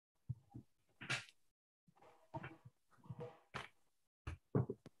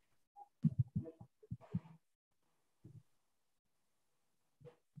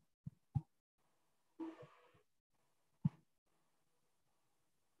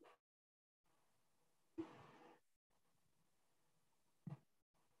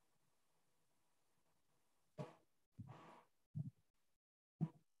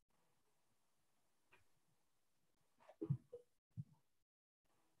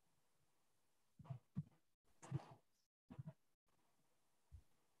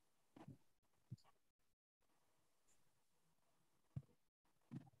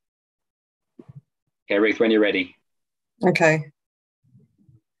Okay, Ruth, when you're ready. Okay.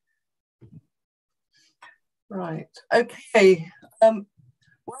 Right. Okay.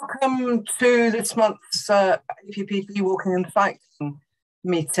 Welcome to this month's APPG Walking and Cycling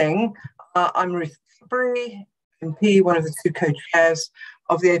meeting. I'm Ruth Cadbury, MP, one of the two co-chairs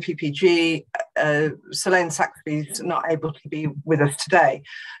of the APPG. Selene Saxby is not able to be with us today.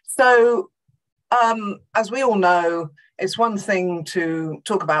 So, as we all know, it's one thing to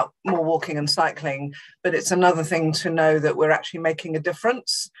talk about more walking and cycling, but it's another thing to know that we're actually making a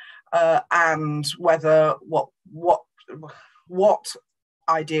difference, and whether what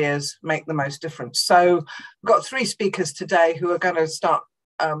ideas make the most difference. So we've got three speakers today who are going to start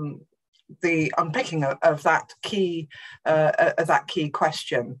the unpicking of that key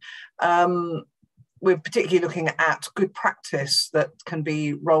question. We're particularly looking at good practice that can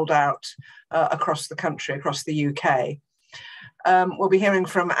be rolled out across the country, across the UK. We'll be hearing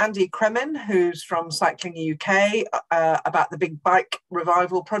from Andy Kremin, who's from Cycling UK, about the Big Bike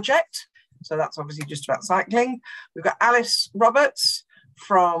Revival project. So that's obviously just about cycling. We've got Alice Roberts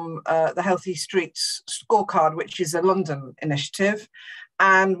from the Healthy Streets Scorecard, which is a London initiative.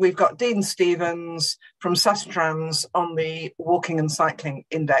 And we've got Dean Stevens from Sustrans on the Walking and Cycling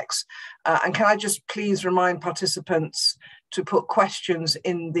Index. And can I just please remind participants to put questions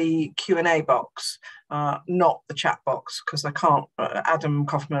in the Q&A box, not the chat box, because I can't, Adam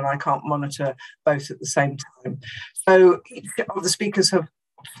Kaufman and I can't monitor both at the same time. So each of the speakers have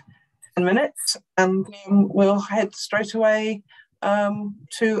 10 minutes, and we'll head straight away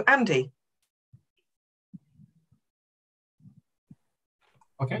to Andy.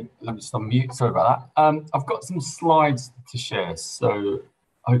 Okay, let me just unmute, sorry about that. I've got some slides to share, so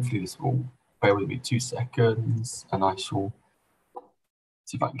hopefully this will bear with me 2 seconds, and I shall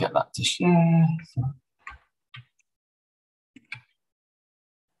see if I can get that to share.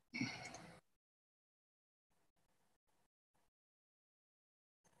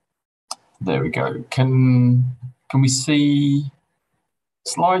 There we go. Can we see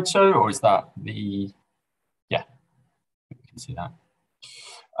slideshow, or is that the, yeah, we can see that.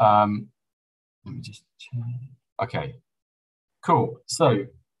 Let me just check. Okay, cool. So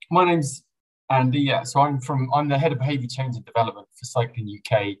my name's Andy. Yeah, so I'm the head of behaviour change and development for Cycling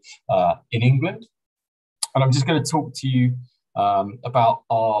UK in England, and I'm just going to talk to you about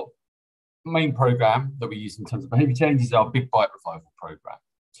our main programme that we use in terms of behaviour change is our Big Bike Revival programme.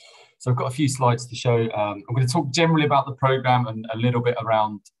 So I've got a few slides to show. I'm going to talk generally about the programme and a little bit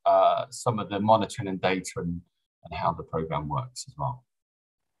around some of the monitoring and data and how the programme works as well.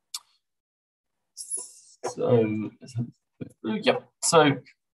 So, yep. So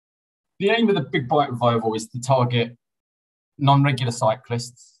the aim of the Big Bike Revival is to target non-regular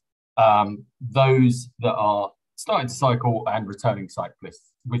cyclists, those that are starting to cycle and returning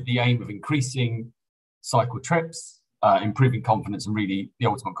cyclists, with the aim of increasing cycle trips, improving confidence, and really the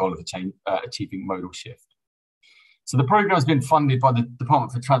ultimate goal of achieving modal shift. So the programme has been funded by the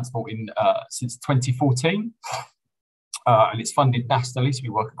Department for Transport since 2014, and it's funded nationally, so we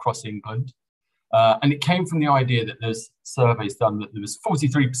work across England. And it came from the idea that there's surveys done that there was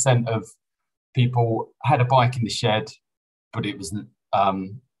 43% of people had a bike in the shed, but it wasn't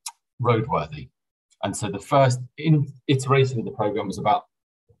roadworthy. And so the first iteration of the programme was about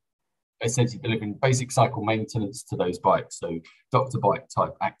essentially delivering basic cycle maintenance to those bikes, so doctor bike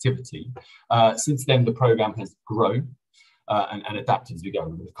type activity. Since then, the programme has grown and adapted as we go.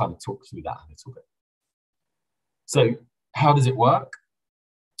 And we'll kind of talk through that a little bit. So how does it work?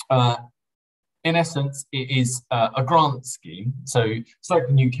 In essence, it is a grant scheme. So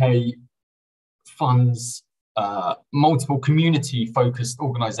Cycling UK funds multiple community-focused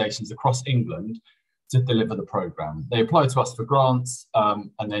organisations across England to deliver the programme. They apply to us for grants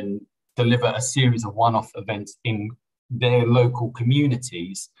and then deliver a series of one-off events in their local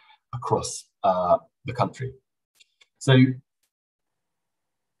communities across the country. So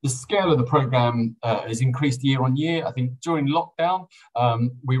the scale of the programme has increased year on year. I think during lockdown,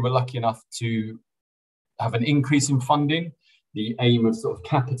 we were lucky enough to have an increase in funding, the aim of sort of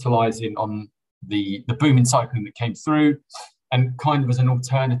capitalising on the boom in cycling that came through, and kind of as an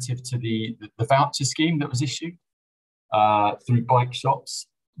alternative to the voucher scheme that was issued through bike shops.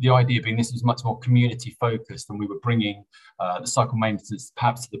 The idea being this was much more community focused, and we were bringing the cycle maintenance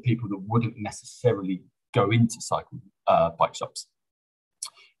perhaps to the people that wouldn't necessarily go into cycle bike shops.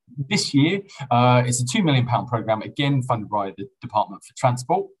 This year, it's a £2 million programme, again funded by the Department for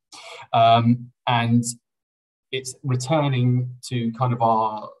Transport, and it's returning to kind of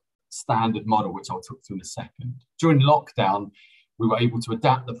our standard model, which I'll talk through in a second. During lockdown, we were able to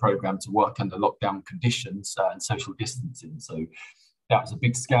adapt the programme to work under lockdown conditions and social distancing. So that was a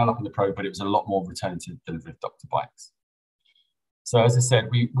big scale up in the program, but it was a lot more return to delivery of Dr. Bikes. So as I said,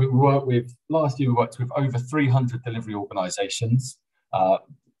 last year we worked with over 300 delivery organisations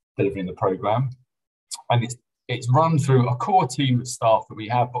delivering the program. And it's run through a core team of staff that we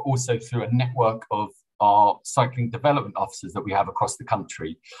have, but also through a network of our cycling development officers that we have across the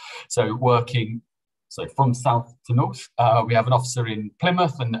country. So from south to north, we have an officer in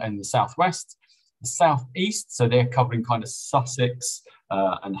Plymouth and the southwest, the southeast, so they're covering kind of Sussex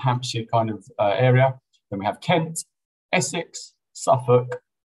and Hampshire kind of area. Then we have Kent, Essex, Suffolk,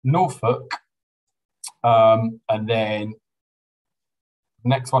 Norfolk, and then the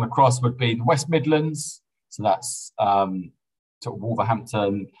next one across would be the West Midlands. So that's sort of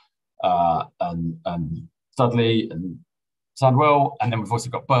Wolverhampton and Dudley and Sandwell. And then we've also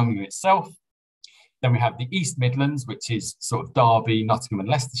got Birmingham itself. Then we have the East Midlands, which is sort of Derby, Nottingham and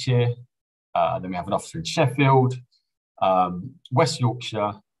Leicestershire. Then we have an officer in Sheffield, West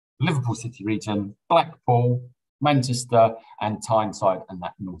Yorkshire, Liverpool City region, Blackpool, Manchester and Tyneside and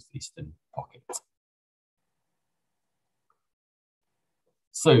that northeastern pocket.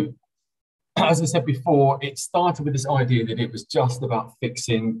 So, as I said before, it started with this idea that it was just about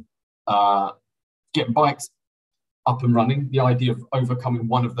fixing, getting bikes up and running, the idea of overcoming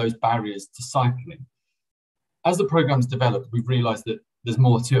one of those barriers to cycling. As the program's developed, we've realised that there's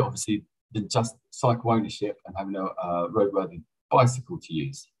more to it, obviously, than just cycle ownership and having a roadworthy bicycle to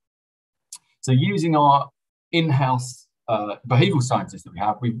use. So using our in-house behavioural scientists that we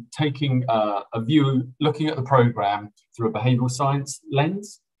have, we're taking a view, looking at the programme through a behavioural science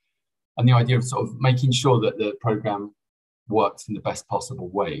lens, and the idea of sort of making sure that the programme works in the best possible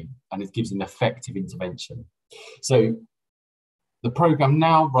way and it gives an effective intervention. So the programme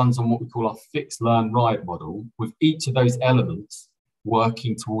now runs on what we call our fix, learn, ride model, with each of those elements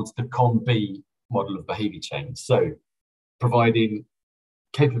working towards the COM-B model of behaviour change. So providing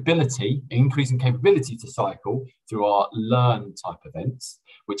capability, increasing capability to cycle through our learn type events,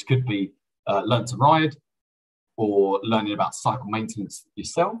 which could be learn to ride or learning about cycle maintenance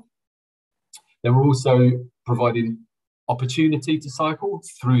yourself. Then we're also providing opportunity to cycle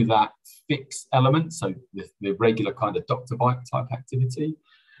through that fix element, so the regular kind of Dr. Bike type activity.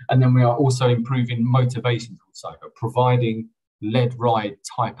 And then we are also improving motivation to cycle, providing led ride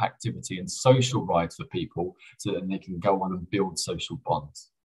type activity and social rides for people so that they can go on and build social bonds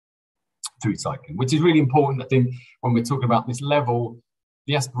through cycling, which is really important. I think when we're talking about this level,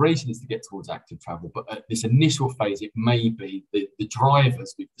 the aspiration is to get towards active travel, but at this initial phase, it may be the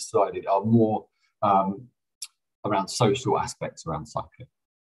drivers we've decided are more around social aspects around cycling.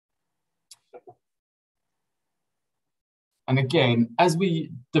 And again, as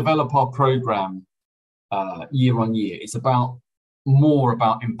we develop our programme year on year, it's more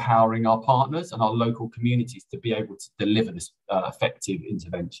about empowering our partners and our local communities to be able to deliver this effective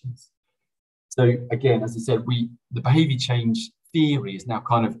interventions. So again, as I said, the behaviour change theory is now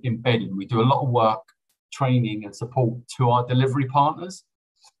kind of embedded. We do a lot of work, training and support to our delivery partners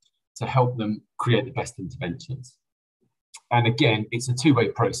to help them create the best interventions. And again, it's a two-way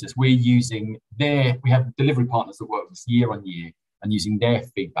process. We have delivery partners that work with us year on year and using their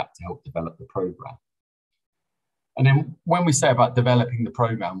feedback to help develop the programme. And then when we say about developing the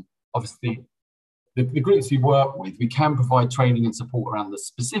programme, obviously the groups we work with, we can provide training and support around the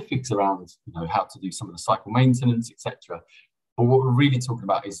specifics around how to do some of the cycle maintenance, etc. But what we're really talking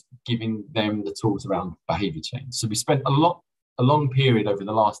about is giving them the tools around behaviour change. So we spent a long period over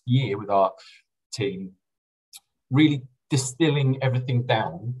the last year with our team really distilling everything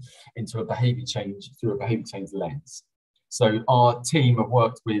down into a behaviour change through a behaviour change lens. So our team have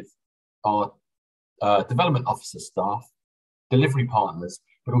worked with our development officer staff, delivery partners,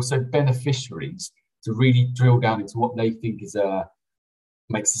 but also beneficiaries to really drill down into what they think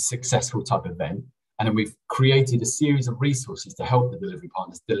makes a successful type of event. And then we've created a series of resources to help the delivery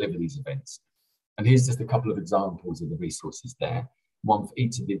partners deliver these events. And here's just a couple of examples of the resources there, one for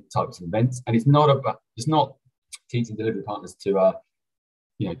each of the types of events. And it's not teaching delivery partners to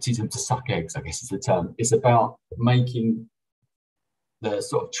teach them to suck eggs, I guess is the term. It's about making the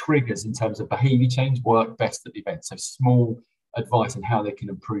sort of triggers in terms of behaviour change work best at the event. So small advice on how they can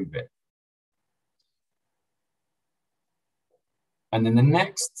improve it. And then the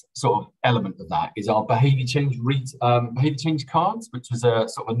next sort of element of that is our behaviour change cards, which was a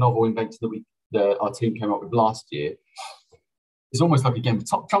sort of a novel invention that our team came up with last year. It's almost like a game of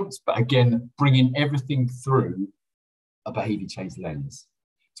top trumps, but again, bringing everything through a behaviour change lens.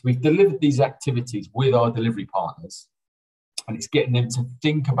 So we've delivered these activities with our delivery partners, and it's getting them to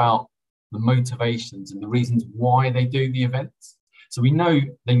think about the motivations and the reasons why they do the events. So we know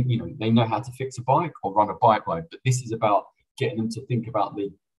they know how to fix a bike or run a bike ride, but this is about getting them to think about the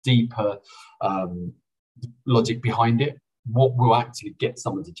deeper logic behind it, what will actually get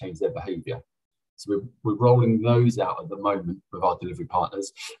someone to change their behaviour. So we're rolling those out at the moment with our delivery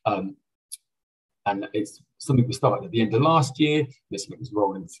partners. And it's something we started at the end of last year. This one is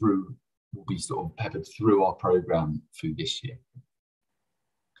rolling through, will be sort of peppered through our programme through this year.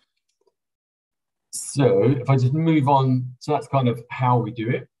 So if I just move on, so that's kind of how we do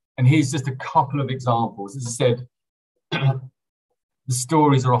it. And here's just a couple of examples. As I said, the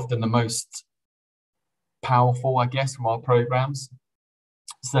stories are often the most powerful, I guess, from our programmes.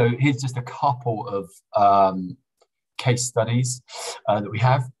 So here's just a couple of case studies that we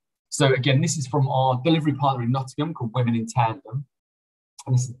have. So again, this is from our delivery partner in Nottingham called Women in Tandem.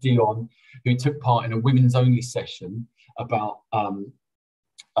 And this is Dion, who took part in a women's only session about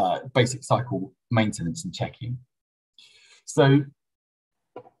basic cycle maintenance and checking. So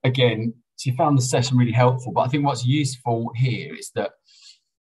again, she found the session really helpful, but I think what's useful here is that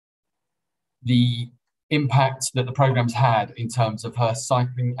the impact that the program's had in terms of her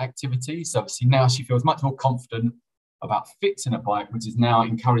cycling activity. So obviously now she feels much more confident about fixing a bike, which is now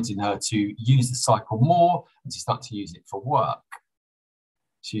encouraging her to use the cycle more and to start to use it for work.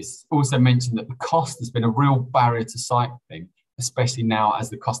 She's also mentioned that the cost has been a real barrier to cycling, especially now as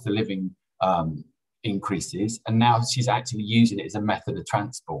the cost of living increases, and now she's actually using it as a method of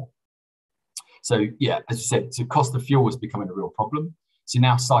transport. So yeah, as you said, the cost of fuel is becoming a real problem. She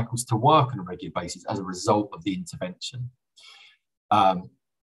now cycles to work on a regular basis as a result of the intervention.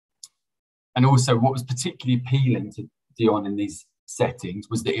 And also what was particularly appealing to Dion in these settings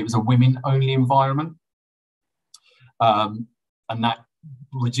was that it was a women-only environment. And that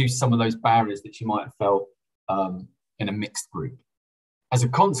reduced some of those barriers that she might have felt in a mixed group. As a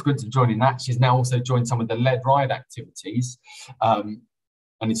consequence of joining that, she's now also joined some of the lead ride activities. And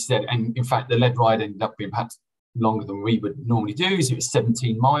instead, and in fact, the lead ride ended up being perhaps longer than we would normally do. So it was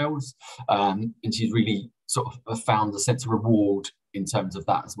 17 miles. And she's really sort of found a sense of reward in terms of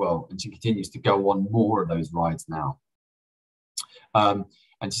that as well. And she continues to go on more of those rides now.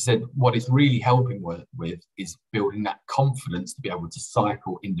 And she said what it's really helping with is building that confidence to be able to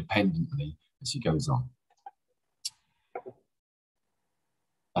cycle independently as she goes on.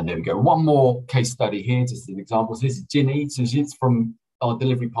 And there we go. One more case study here, just an example. So this is Ginny. So she's from our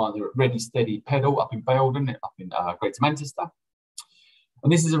delivery partner at Ready Steady Pedal up in Baildon, up in Greater Manchester.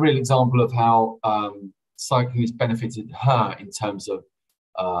 And this is a real example of how cycling has benefited her in terms of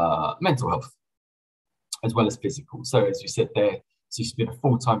mental health as well as physical. So as you said there, she's been a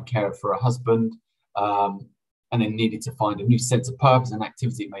full-time carer for her husband and then needed to find a new sense of purpose and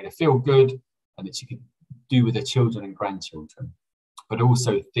activity that made her feel good and that she could do with her children and grandchildren, but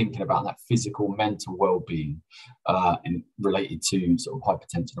also thinking about that physical, mental well-being and related to sort of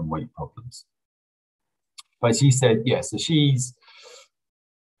hypertension and weight problems. But she said, yeah, so she's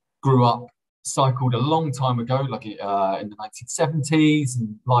grew up, cycled a long time ago, like in the 1970s,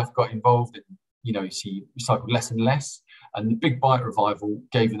 and life got involved and, you know, she cycled less and less. And the Big Bike Revival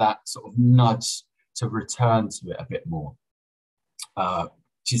gave her that sort of nudge to return to it a bit more.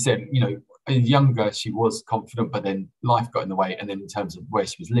 She said, you know, younger, she was confident, but then life got in the way. And then in terms of where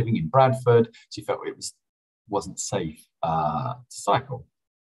she was living in Bradford, she felt it wasn't safe to cycle.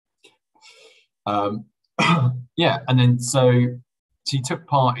 Yeah, and then so she took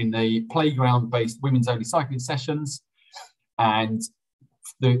part in the playground-based women's only cycling sessions, and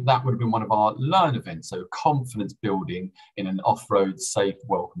that would have been one of our Learn events, so confidence building in an off-road, safe,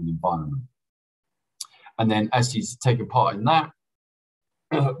 welcoming environment. And then as she's taken part in that,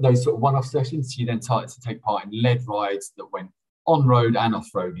 those sort of one-off sessions, she then started to take part in lead rides that went on-road and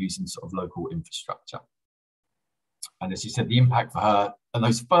off-road using sort of local infrastructure. And as she said, the impact for her, in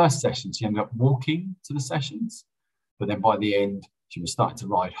those first sessions, she ended up walking to the sessions, but then by the end, she was starting to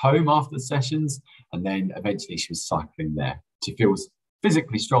ride home after the sessions, and then eventually she was cycling there. She feels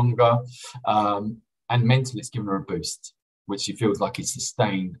physically stronger, and mentally it's given her a boost, which she feels like is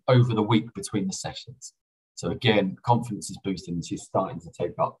sustained over the week between the sessions. So again, confidence is boosting and she's starting to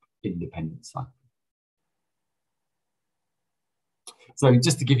take up independent cycling. So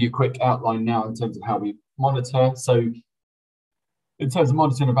just to give you a quick outline now in terms of how we monitor. So in terms of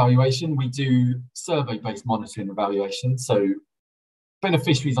monitoring and evaluation, we do survey-based monitoring and evaluation. So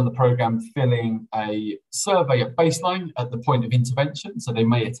beneficiaries on the programme filling a survey at baseline at the point of intervention. So they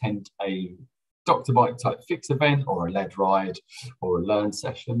may attend a Dr. Bike type fix event or a lead ride or a learn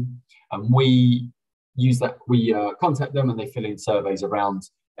session. And we use that, we contact them and they fill in surveys around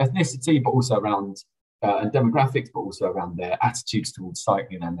ethnicity, but also around and demographics, but also around their attitudes towards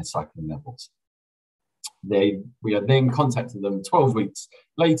cycling and their cycling levels. We are then contacting them 12 weeks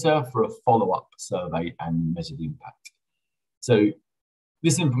later for a follow-up survey and measure the impact. So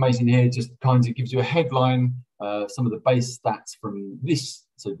this information here just kind of gives you a headline, some of the base stats from this,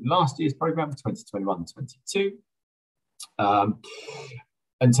 so last year's programme, 2021-22.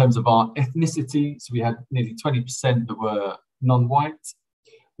 In terms of our ethnicity, so we had nearly 20% that were non-white.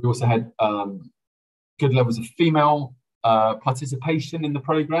 We also had good levels of female participation in the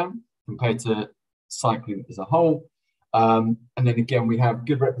programme compared to cycling as a whole. And then again, we have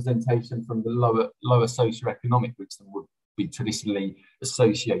good representation from the lower socioeconomic groups that would be traditionally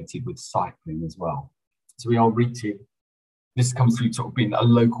associated with cycling as well. So we are reaching, this comes through sort of being a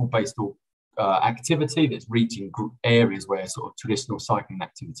local based activity that's reaching areas where sort of traditional cycling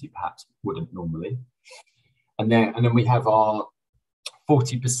activity perhaps wouldn't normally. And then we have our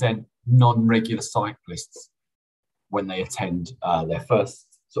 40% non-regular cyclists when they attend their first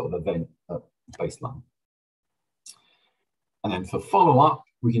sort of event at baseline. And then for follow-up,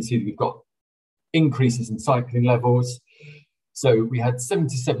 we can see that we've got increases in cycling levels. So we had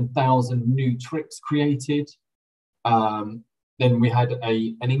 77,000 new trips created. Then we had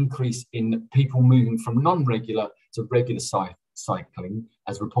an increase in people moving from non-regular to regular cycling,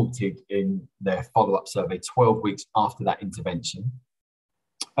 as reported in their follow-up survey 12 weeks after that intervention.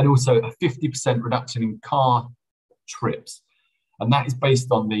 And also a 50% reduction in car trips. And that is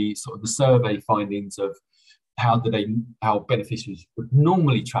based on the sort of the survey findings of how beneficiaries would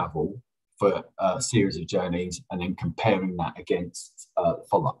normally travel for a series of journeys, and then comparing that against the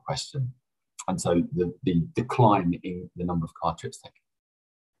follow-up question. And so the decline in the number of car trips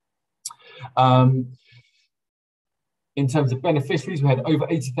taken. In terms of beneficiaries, we had over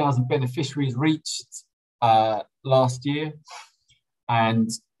 80,000 beneficiaries reached last year. And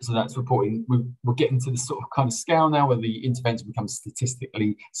so that's reporting, we're getting to the sort of kind of scale now where the intervention becomes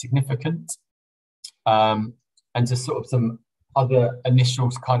statistically significant. And just sort of some other initial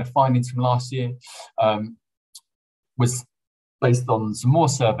kind of findings from last year was based on some more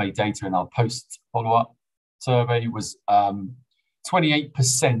survey data in our post follow-up survey, was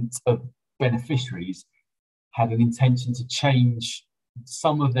 28% of beneficiaries had an intention to change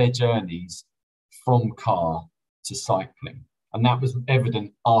some of their journeys from car to cycling. And that was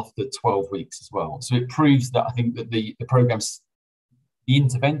evident after 12 weeks as well. So it proves that I think that the program's, the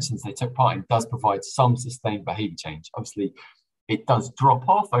interventions they took part in does provide some sustained behaviour change. Obviously, it does drop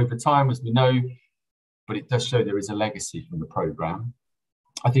off over time, as we know, but it does show there is a legacy from the programme.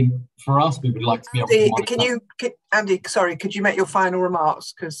 I think for us, we would like to be able to Andy, sorry, could you make your final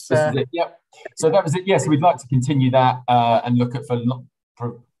remarks? Because yep. So that was it. Yes, we'd like to continue that and look at for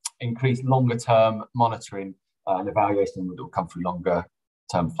increased longer term monitoring and evaluation that will come through longer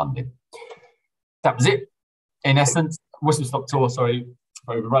term funding. That was it. In essence, whistle-stop tour, sorry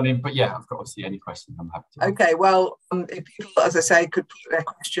for overrunning, but yeah, I've got obviously any questions, I'm happy to. Okay, well, if people, as I say, could put their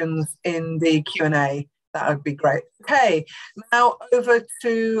questions in the Q&A, that would be great. Okay, now over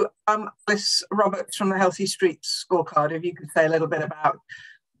to Alice Roberts from the Healthy Streets Scorecard. If you could say a little bit about,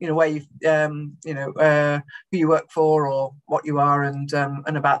 where you've, who you work for or what you are, and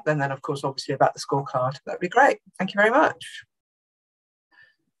about, and then of course, obviously about the scorecard. That'd be great. Thank you very much.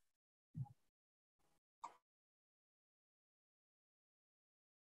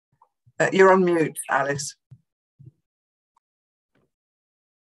 You're on mute, Alice.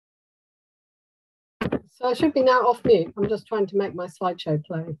 So I should be now off mute. I'm just trying to make my slideshow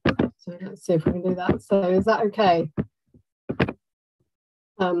play. So let's see if we can do that. So is that okay?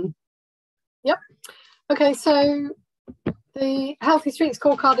 Yep. Okay, so the Healthy Streets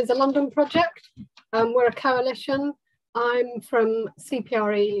Scorecard is a London project. We're a coalition. I'm from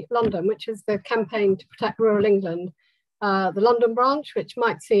CPRE London, which is the Campaign to Protect Rural England. The London branch, which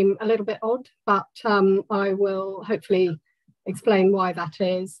might seem a little bit odd, but I will hopefully explain why that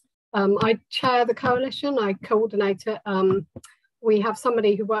is. I chair the coalition, I coordinate it. We have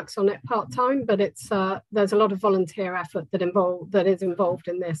somebody who works on it part-time, but it's there's a lot of volunteer effort that is involved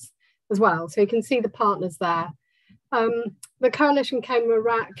in this as well. So you can see the partners there. The coalition came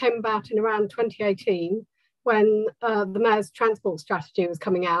about in around 2018 when the Mayor's transport strategy was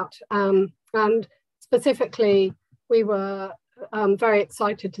coming out, and specifically we were very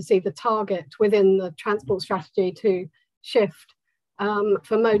excited to see the target within the transport strategy to shift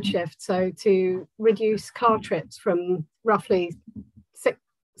for mode shift, so to reduce car trips from roughly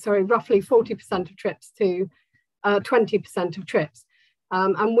 40% of trips to 20% of trips.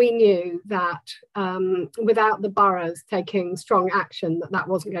 And we knew that without the boroughs taking strong action, that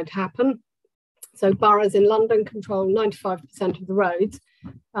wasn't going to happen. So boroughs in London control 95% of the roads.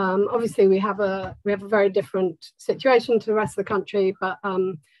 Obviously, we have a very different situation to the rest of the country, but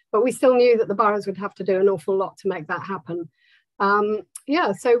we still knew that the boroughs would have to do an awful lot to make that happen.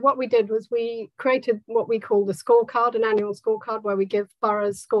 yeah, so what we did was we created what we call the scorecard, an annual scorecard where we give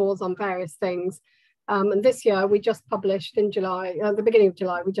boroughs scores on various things. And this year we just published in July, the beginning of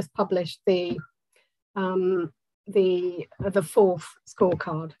July, we just published the fourth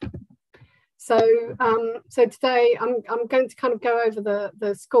scorecard. So so today I'm going to kind of go over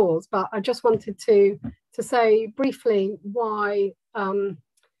the scores, but I just wanted to say briefly why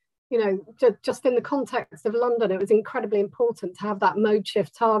you know, just in the context of London, it was incredibly important to have that mode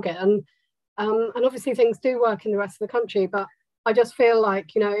shift target. And obviously things do work in the rest of the country, but I just feel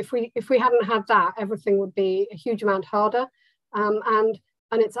like, you know, if we hadn't had that, everything would be a huge amount harder. And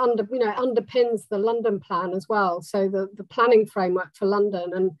it's it underpins the London plan as well. So the planning framework for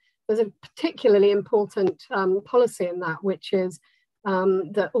London, and there's a particularly important policy in that, which is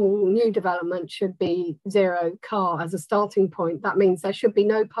that all new development should be zero car as a starting point. That means there should be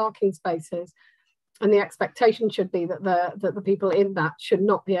no parking spaces, and the expectation should be that the people in that should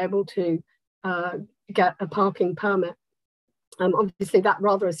not be able to get a parking permit. Obviously, that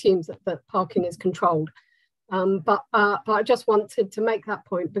rather assumes that parking is controlled. But I just wanted to make that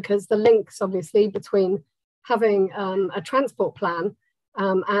point, because the links obviously between having a transport plan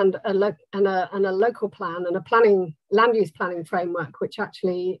and a local plan and a land use planning framework, which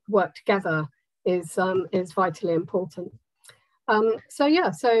actually work together, is vitally important. So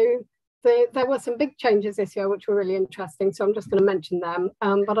there were some big changes this year which were really interesting, so I'm just going to mention them,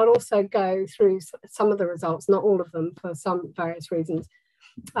 but I'll also go through some of the results, not all of them, for some various reasons.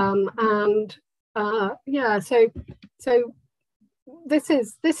 So this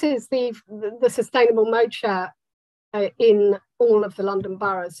is the sustainable mode share in all of the London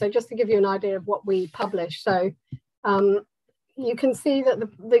boroughs. So just to give you an idea of what we publish, so you can see that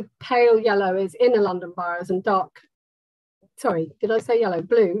the pale yellow is inner London boroughs, and light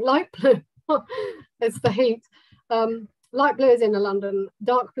blue, it's the heat. Light blue is inner London,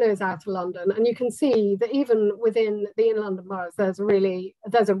 dark blue is outer London, and you can see that even within the inner London boroughs, there's a really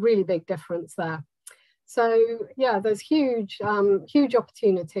big difference there. So yeah, there's huge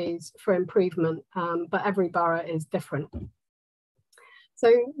opportunities for improvement, but every borough is different.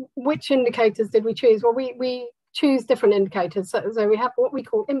 So which indicators did we choose? Well, we choose different indicators. So we have what we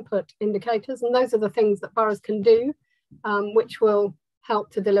call input indicators, and those are the things that boroughs can do, which will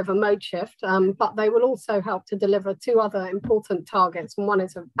help to deliver mode shift, but they will also help to deliver two other important targets. And one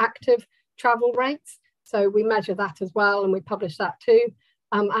is active travel rates. So we measure that as well, and we publish that too.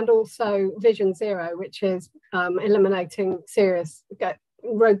 And also Vision Zero, which is eliminating serious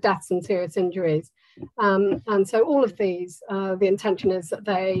road deaths and serious injuries. And so all of these, the intention is that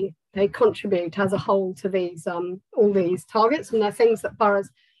they contribute as a whole to these all these targets, and they're things that boroughs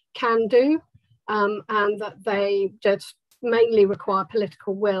can do, and that they just mainly require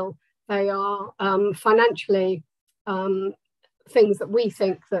political will. They are financially things that we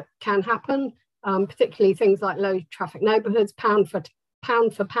think that can happen, particularly things like low traffic neighbourhoods, pound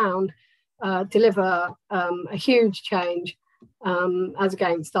for pound, deliver a huge change as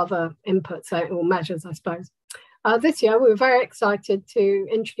against other inputs or measures, I suppose. This year, we were very excited to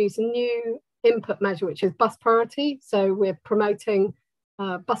introduce a new input measure, which is bus priority. So we're promoting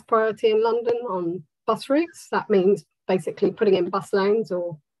bus priority in London on bus routes. That means basically putting in bus lanes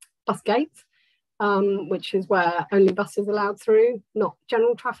or bus gates, which is where only buses are allowed through, not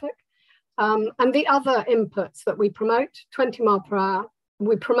general traffic. And the other inputs that we promote, 20 mile per hour,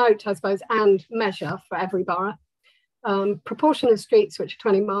 we promote, I suppose, and measure for every borough. Proportion of streets which are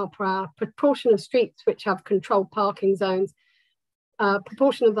 20 mile per hour, proportion of streets which have controlled parking zones,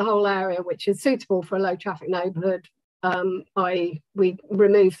 proportion of the whole area which is suitable for a low traffic neighbourhood, i.e. we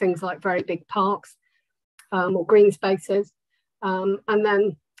remove things like very big parks or green spaces, and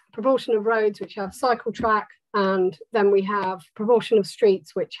then proportion of roads which have cycle track, and then we have proportion of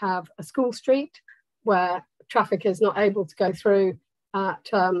streets which have a school street where traffic is not able to go through at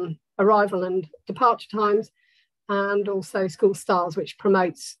arrival and departure times, and also school stars, which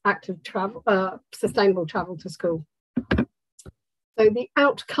promotes active travel, sustainable travel to school. So the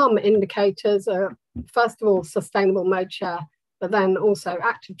outcome indicators are, first of all, sustainable mode share, but then also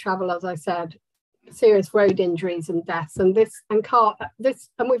active travel, as I said, serious road injuries and deaths, and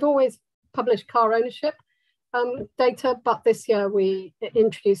we've always published car ownership data, but this year we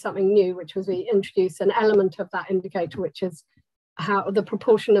introduced something new, which was we introduced an element of that indicator, which is how the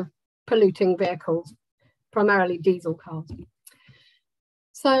proportion of polluting vehicles, primarily diesel cars.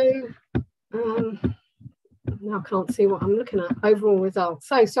 So now I can't see what I'm looking at. Overall results.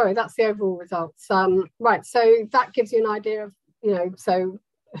 So sorry, that's the overall results. Right, so that gives you an idea of, so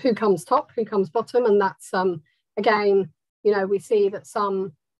who comes top, who comes bottom, and that's again, we see that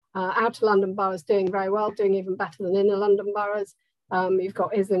some outer London boroughs doing very well, doing even better than inner London boroughs. You've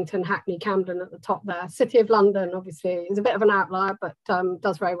got Islington, Hackney, Camden at the top there. City of London, obviously, is a bit of an outlier, but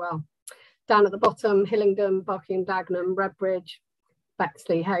does very well. Down at the bottom, Hillingdon, Barking and Dagenham, Redbridge,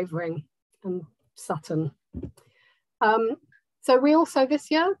 Bexley, Havering, and Sutton. So we also this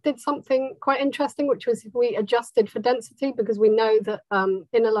year did something quite interesting, which was we adjusted for density, because we know that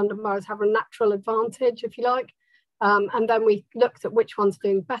inner London boroughs have a natural advantage, if you like. And then we looked at which one's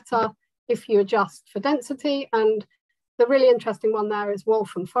doing better if you adjust for density. And the really interesting one there is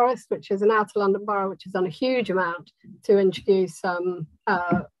Waltham Forest, which is an outer London borough, which has done a huge amount to introduce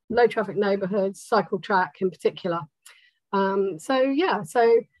low traffic neighbourhoods, cycle track in particular. That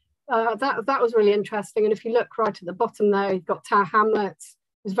was really interesting. And if you look right at the bottom there, you've got Tower Hamlets,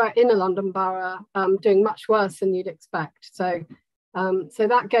 it's very inner London borough, doing much worse than you'd expect. So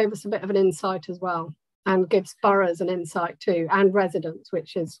that gave us a bit of an insight as well, and gives boroughs an insight too, and residents,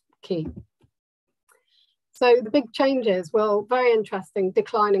 which is key. So the big changes, well, very interesting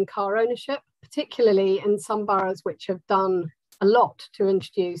decline in car ownership, particularly in some boroughs which have done a lot to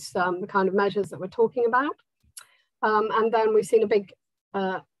introduce the kind of measures that we're talking about. And then we've seen a big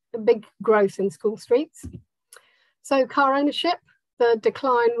growth in school streets. So car ownership, the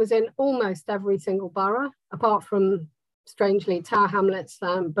decline was in almost every single borough, apart from, strangely, Tower Hamlets,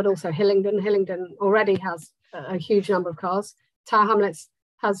 but also Hillingdon. Hillingdon already has a huge number of cars. Tower Hamlets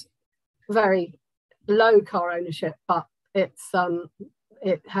has very low car ownership, but it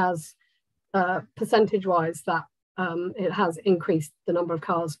has percentage-wise that it has increased the number of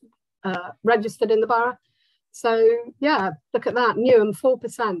cars registered in the borough. So yeah, look at that. Newham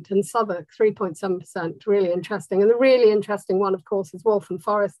 4% and Southwark 3.7%. Really interesting. And the really interesting one, of course, is Waltham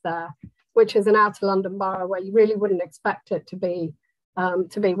Forest there, which is an outer London borough where you really wouldn't expect it to be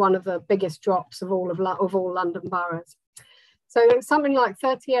one of the biggest drops of all London boroughs. So it's something like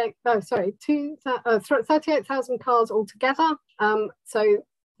 38,000 cars altogether. So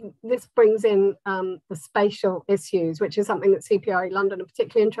this brings in the spatial issues, which is something that CPRE London are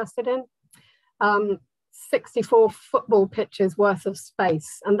particularly interested in. 64 football pitches worth of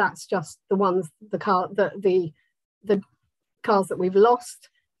space, and that's just the cars that we've lost.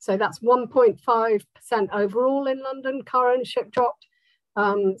 So that's 1.5% overall in London car ownership dropped.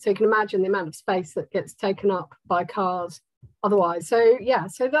 So you can imagine the amount of space that gets taken up by cars otherwise. So yeah,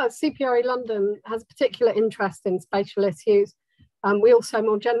 so that CPRE London has particular interest in spatial issues. We also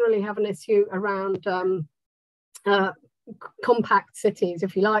more generally have an issue around compact cities,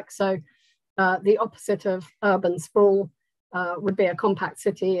 if you like. So the opposite of urban sprawl would be a compact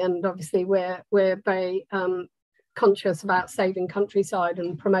city, and obviously we're very conscious about saving countryside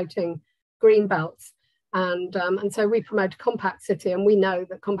and promoting green belts, and so we promote a compact city, and we know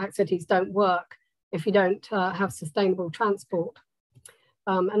that compact cities don't work if you don't have sustainable transport.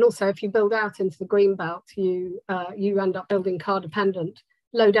 And also, if you build out into the green belt, you end up building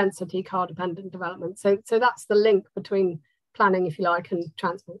low density car dependent development. So that's the link between planning, if you like, and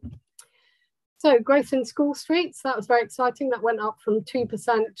transport. So growth in school streets, that was very exciting. That went up from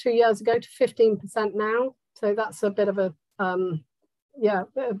 2% 2 years ago to 15% now. So that's a bit of a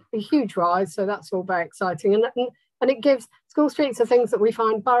huge rise. So that's all very exciting. And it gives, school streets are things that we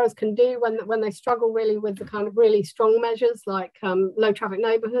find boroughs can do when they struggle really with the kind of really strong measures like low traffic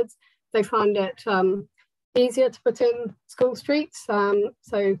neighbourhoods. They find it easier to put in school streets. So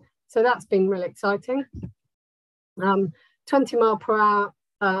that's been really exciting. 20 mile per hour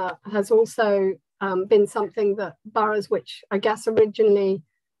has also been something that boroughs, which I guess originally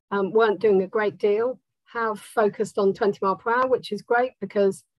weren't doing a great deal, have focused on 20 mile per hour, which is great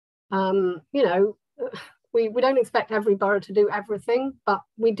because, we don't expect every borough to do everything, but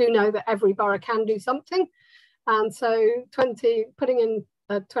we do know that every borough can do something. And so putting in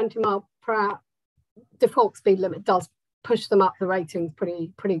a 20 mile per hour default speed limit does push them up the ratings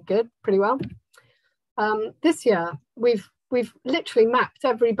pretty well. This year, we've literally mapped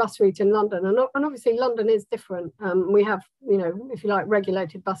every bus route in London, and obviously London is different. We have, if you like,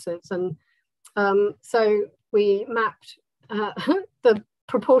 regulated buses, and so we mapped the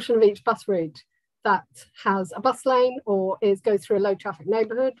proportion of each bus route that has a bus lane or goes through a low traffic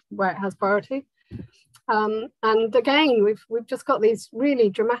neighbourhood where it has priority. And again, we've just got these really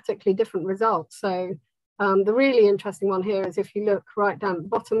dramatically different results. So the really interesting one here is if you look right down at the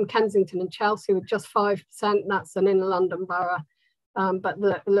bottom, Kensington and Chelsea with just 5%, that's an inner London borough. But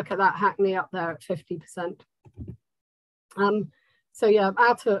look at that, Hackney up there at 50%. So yeah,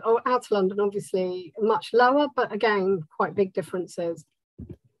 outer London obviously much lower, but again, quite big differences.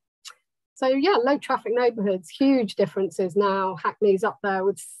 So yeah, low traffic neighbourhoods, huge differences now. Hackney's up there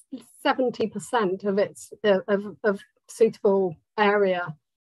with 70% of its of suitable area.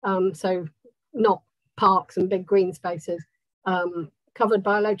 So not parks and big green spaces covered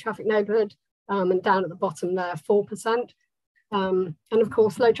by a low traffic neighbourhood, and down at the bottom there, 4%. And of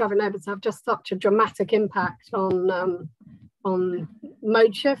course, low traffic neighbourhoods have just such a dramatic impact on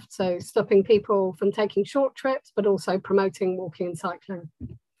mode shift, so stopping people from taking short trips, but also promoting walking and cycling.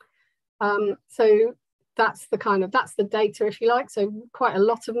 So that's the data, if you like. So quite a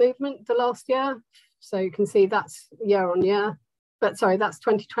lot of movement the last year. So you can see that's year on year, but sorry, that's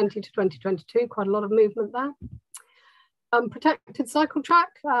 2020 to 2022, quite a lot of movement there. Protected cycle track,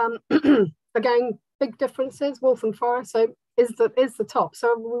 again, big differences. Waltham Forest is the top.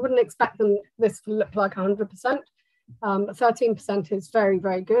 So we wouldn't expect this to look like 100%, but 13% is very,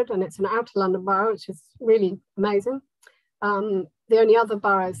 very good. And it's an outer London borough, which is really amazing. The only other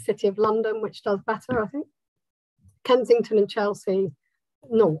borough is City of London, which does better, I think. Kensington and Chelsea,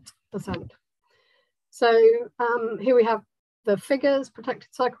 0%. So here we have the figures,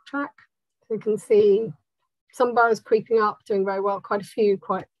 protected cycle track. So you can see some boroughs creeping up, doing very well, quite a few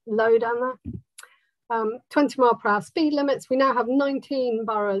quite low down there. 20 mile per hour speed limits. We now have 19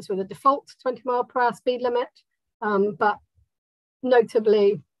 boroughs with a default 20 mile per hour speed limit, but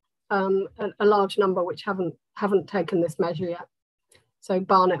notably a large number which haven't taken this measure yet. So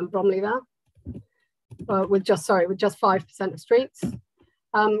Barnet and Bromley there, with just 5% of streets.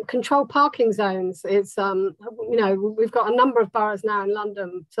 Control parking zones is, we've got a number of boroughs now in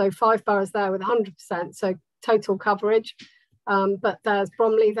London, so 5 boroughs there with 100%, so total coverage. But there's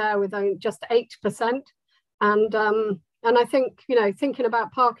Bromley there with only just 8%. And I think, thinking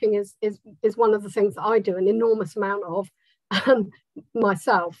about parking is one of the things that I do an enormous amount of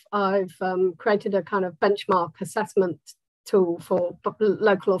myself. I've created a kind of benchmark assessment tool for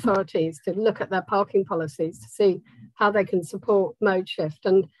local authorities to look at their parking policies to see how they can support mode shift.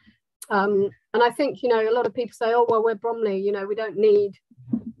 And I think, a lot of people say, oh, well, we're Bromley, we don't need,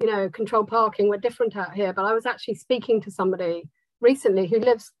 controlled parking, we're different out here. But I was actually speaking to somebody recently who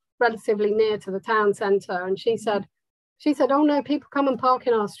lives relatively near to the town centre, and she said, oh no, people come and park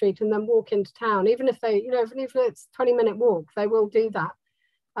in our street and then walk into town, even if they, even if it's a 20-minute walk, they will do that.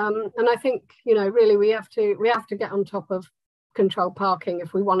 And I think, really we have to get on top of controlled parking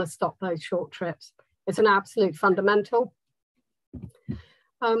if we want to stop those short trips. It's an absolute fundamental.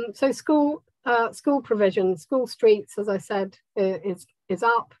 So school provision, school streets, as I said, is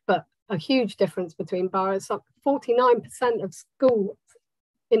up, but a huge difference between boroughs. So 49% of schools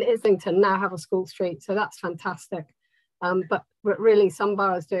in Islington now have a school street, so that's fantastic. But really, some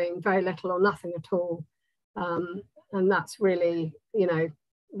boroughs doing very little or nothing at all, and that's really,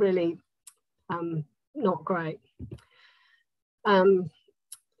 really not great.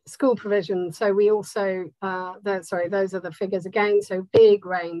 School provision. So we also, those are the figures again. So big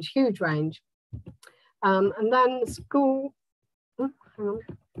range, huge range. And then school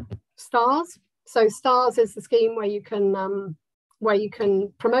STARS. So STARS is the scheme where you can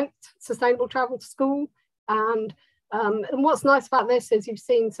promote sustainable travel to school. And what's nice about this is you've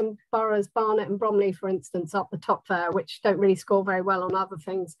seen some boroughs, Barnet and Bromley, for instance, up the top there, which don't really score very well on other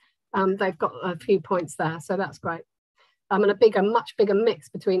things. They've got a few points there, so that's great. And a much bigger mix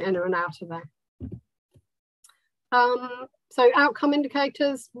between inner and outer there. So outcome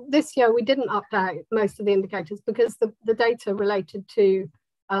indicators, this year we didn't update most of the indicators because the data related to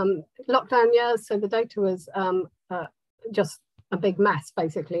lockdown years, so the data was just a big mess,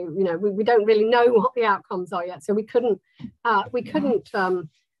 basically. We don't really know what the outcomes are yet, so we couldn't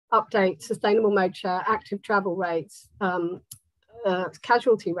update sustainable mode share, active travel rates,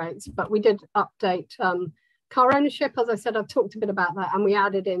 casualty rates, but we did update car ownership. As I said, I've talked a bit about that, and we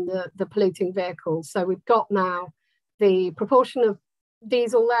added in the polluting vehicles. So we've got now the proportion of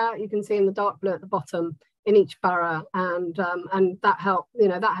diesel there, you can see in the dark blue at the bottom in each borough, and that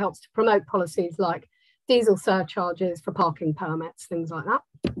helps to promote policies like diesel surcharges for parking permits, things like that.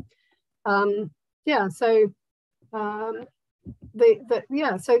 So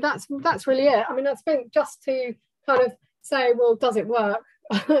that's really it. I mean, I think just to kind of say, well, does it work?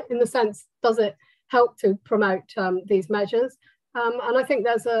 In the sense, does it help to promote these measures? And I think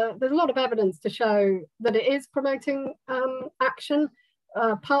there's a lot of evidence to show that it is promoting action.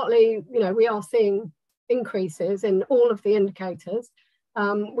 Partly, we are seeing increases in all of the indicators.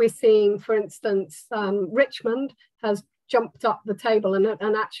 We're seeing, for instance, Richmond has jumped up the table,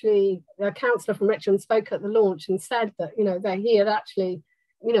 and actually a councillor from Richmond spoke at the launch and said that he had actually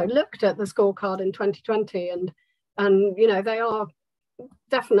looked at the scorecard in 2020, and they are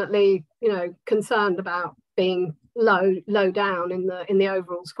definitely concerned about being low down in the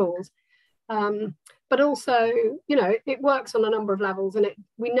overall scores. But also, it works on a number of levels, and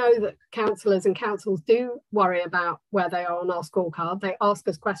we know that councillors and councils do worry about where they are on our scorecard. They ask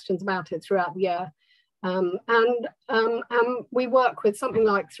us questions about it throughout the year. And we work with something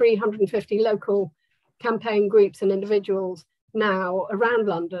like 350 local campaign groups and individuals now around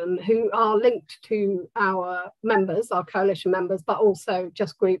London who are linked to our members, our coalition members, but also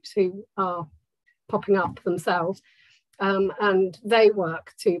just groups who are popping up themselves. And they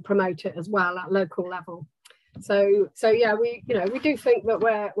work to promote it as well at local level. So yeah, we do think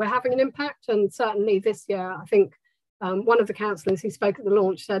that we're having an impact, and certainly this year, I think one of the councillors who spoke at the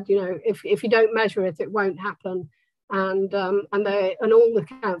launch said, if you don't measure it, it won't happen. And all the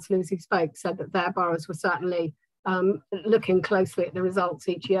councillors who spoke said that their boroughs were certainly looking closely at the results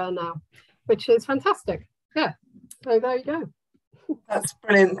each year now, which is fantastic. Yeah, so there you go. That's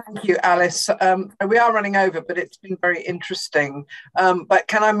brilliant. Thank you, Alice. We are running over, but it's been very interesting. But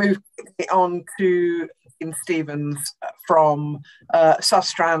can I move on to Ian Stevens from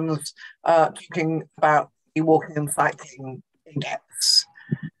Sustrans, talking about the Walking and Cycling Index?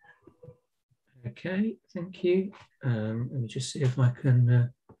 Okay, thank you. Let me just see if I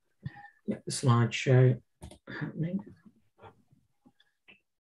can get the slideshow happening.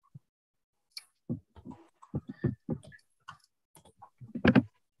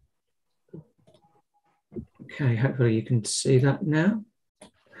 Okay, hopefully you can see that now.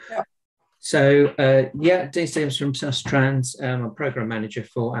 Yeah. So, Dean Stevens from Sustrans. I'm a programme manager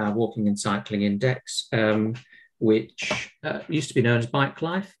for our Walking and Cycling Index, which used to be known as Bike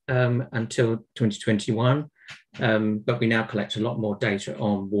Life until 2021. But we now collect a lot more data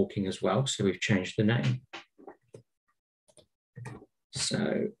on walking as well, so we've changed the name.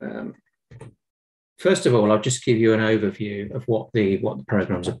 So, first of all, I'll just give you an overview of what the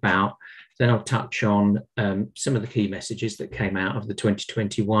programme's about. Then I'll touch on some of the key messages that came out of the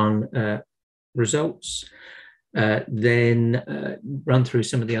 2021 results. Then run through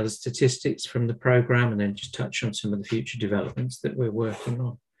some of the other statistics from the programme, and then just touch on some of the future developments that we're working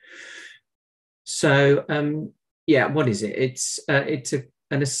on. So, what is it? It's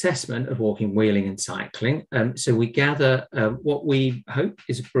an assessment of walking, wheeling and cycling. So we gather what we hope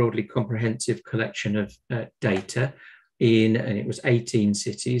is a broadly comprehensive collection of data and it was 18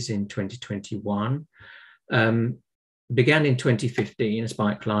 cities in 2021. Began in 2015 as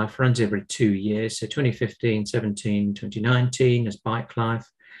Bike Life, runs every 2 years. So 2015, 17, 2019 as Bike Life,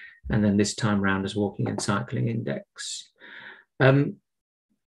 and then this time round as Walking and Cycling Index.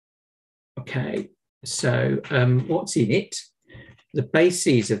 Okay, so what's in it? The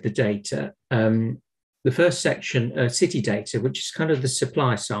bases of the data. The first section, city data, which is kind of the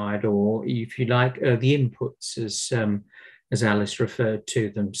supply side, or if you like, the inputs, as Alice referred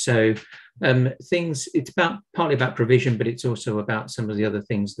to them. So it's partly about provision, but it's also about some of the other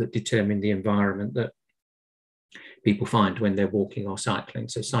things that determine the environment that people find when they're walking or cycling.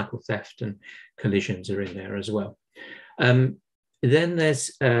 So cycle theft and collisions are in there as well. Then there's,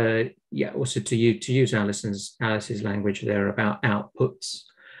 also to use Alice's language there about outputs.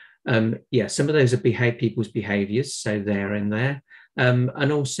 Some of those are people's behaviours, so they're in there.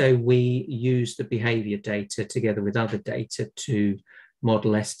 And also we use the behaviour data together with other data to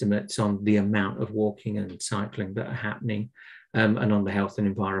model estimates on the amount of walking and cycling that are happening, and on the health and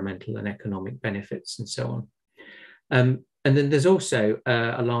environmental and economic benefits and so on. And then there's also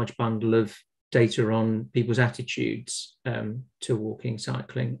a large bundle of data on people's attitudes to walking,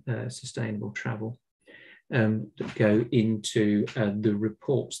 cycling, sustainable travel. That go into the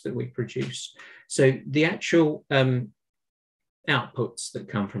reports that we produce. So the actual outputs that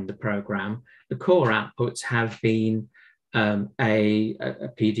come from the programme, the core outputs have been a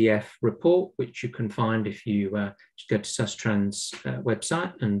PDF report, which you can find if you just go to Sustrans'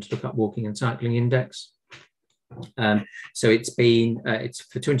 website and look up Walking and Cycling Index. So it's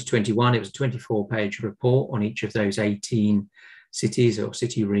for 2021, it was a 24-page report on each of those 18 cities or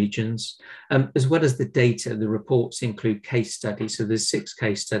city regions, as well as the data. The reports include case studies. So there's 6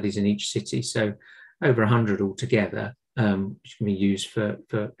 case studies in each city, so over 100 altogether, which can be used for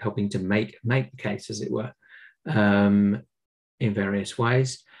helping to make the case, as it were, in various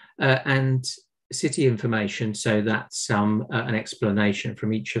ways. And city information, so that's an explanation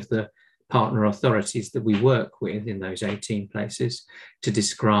from each of the partner authorities that we work with in those 18 places to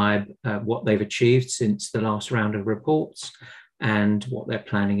describe what they've achieved since the last round of reports and what they're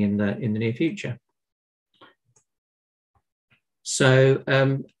planning in the near future. So,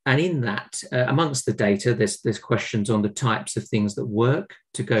 and in that, amongst the data, there's questions on the types of things that work,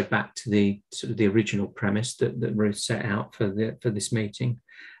 to go back to the sort of the original premise that Ruth set out for this meeting.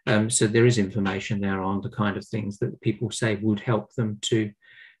 So there is information there on the kind of things that people say would help them to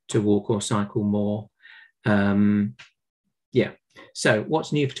walk or cycle more. So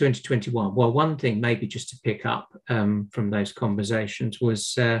what's new for 2021? Well, one thing maybe just to pick up from those conversations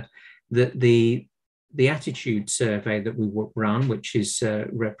was that the the attitude survey that we run, which is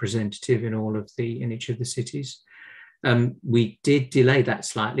representative in each of the cities. We did delay that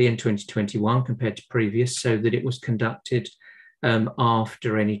slightly in 2021 compared to previous, so that it was conducted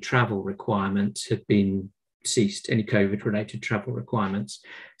after any travel requirements had been ceased, any COVID-related travel requirements.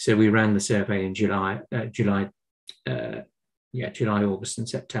 So we ran the survey in July, August, and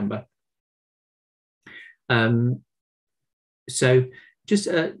September. So just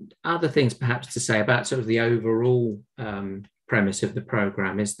other things perhaps to say about sort of the overall premise of the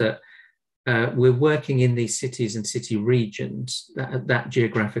programme is that we're working in these cities and city regions at that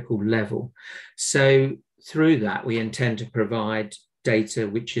geographical level. So through that, we intend to provide data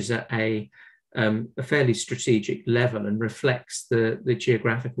which is at a fairly strategic level and reflects the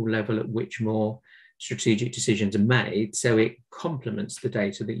geographical level at which more strategic decisions are made. So it complements the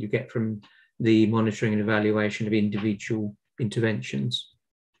data that you get from the monitoring and evaluation of individual interventions.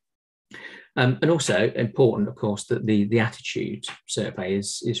 And also important, of course, that the attitude survey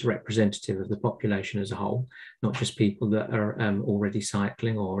is representative of the population as a whole, not just people that are already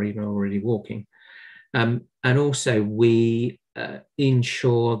cycling or even already walking. And also we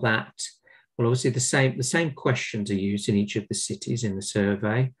ensure that, well, obviously the same questions are used in each of the cities in the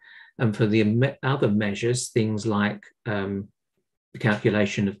survey. And for the other measures, things like the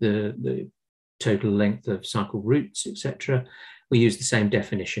calculation of the total length of cycle routes, etc., we use the same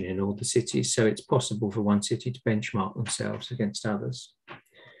definition in all the cities. So it's possible for one city to benchmark themselves against others.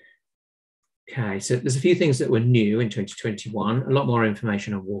 Okay, so there's a few things that were new in 2021, a lot more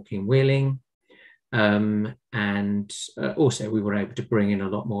information on walking and wheeling. And also we were able to bring in a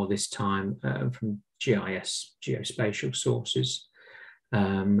lot more this time from GIS, geospatial sources,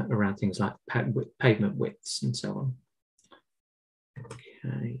 around things like pavement widths and so on.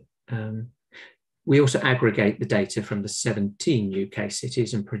 Okay. We also aggregate the data from the 17 UK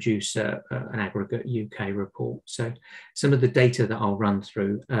cities and produce an aggregate UK report. So some of the data that I'll run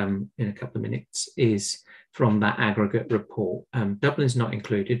through in a couple of minutes is from that aggregate report. Dublin's not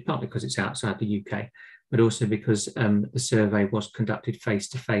included, partly because it's outside the UK, but also because the survey was conducted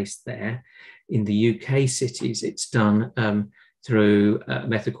face-to-face there. In the UK cities, it's done through a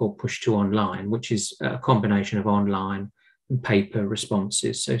method called push to online, which is a combination of online and paper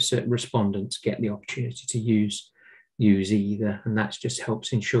responses. So certain respondents get the opportunity to use either, and that just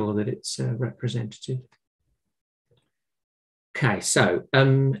helps ensure that it's representative. Okay, so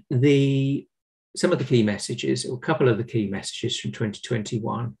some of the key messages, or a couple of the key messages from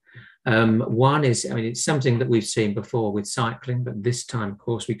 2021. One is, I mean, it's something that we've seen before with cycling, but this time, of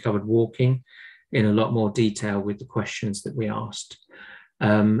course, we covered walking in a lot more detail with the questions that we asked.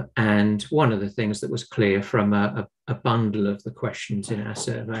 And one of the things that was clear from a bundle of the questions in our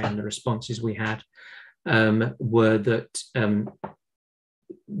survey and the responses we had were that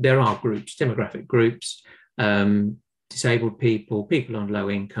there are groups, demographic groups, disabled people, people on low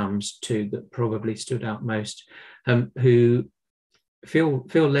incomes, two that probably stood out most, who feel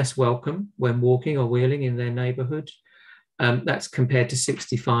less welcome when walking or wheeling in their neighbourhood. That's compared to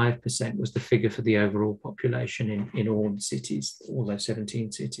 65% was the figure for the overall population in all the cities, all those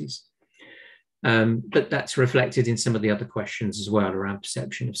 17 cities. But that's reflected in some of the other questions as well around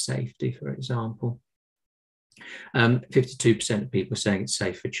perception of safety, for example. 52% of people saying it's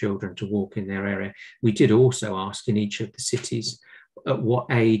safe for children to walk in their area. We did also ask in each of the cities at what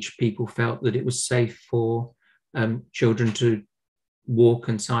age people felt that it was safe for children to walk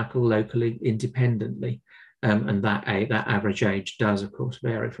and cycle locally independently. And that average age does, of course,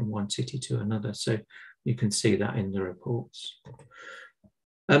 vary from one city to another. So you can see that in the reports.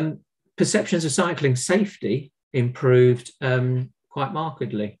 Perceptions of cycling safety improved quite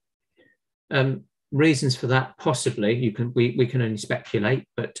markedly. Reasons for that, possibly, we can only speculate,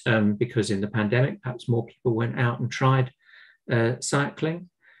 but because in the pandemic, perhaps more people went out and tried cycling.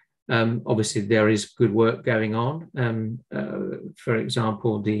 Obviously, there is good work going on. For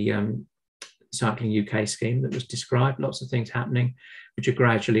example, the Cycling UK scheme that was described, lots of things happening, which are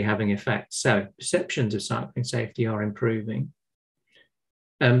gradually having effect. So perceptions of cycling safety are improving.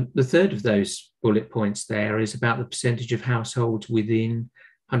 The third of those bullet points there is about the percentage of households within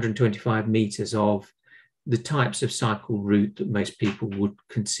 125 metres of the types of cycle route that most people would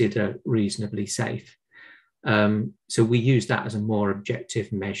consider reasonably safe. So we use that as a more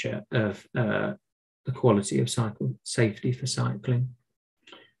objective measure of the quality of cycle safety for cycling.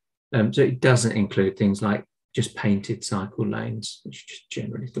 So it doesn't include things like just painted cycle lanes, which just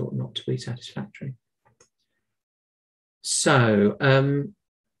generally thought not to be satisfactory. So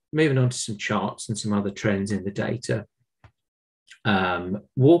moving on to some charts and some other trends in the data.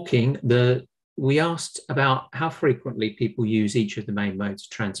 Walking, we asked about how frequently people use each of the main modes of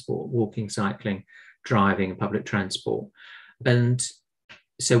transport, walking, cycling, driving and public transport. And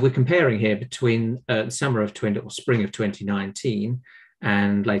so we're comparing here between summer of spring of 2019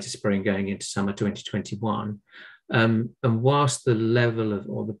 and later spring going into summer 2021. And whilst the level of,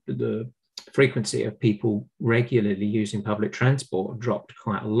 or the frequency of people regularly using public transport dropped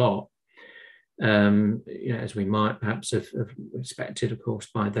quite a lot, as we might perhaps have expected, of course,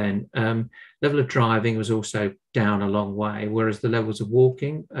 by then. Level of driving was also down a long way, whereas the levels of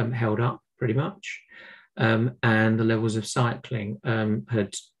walking held up pretty much, and the levels of cycling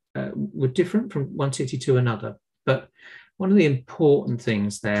were different from one city to another. But one of the important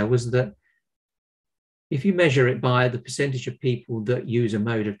things there was that if you measure it by the percentage of people that use a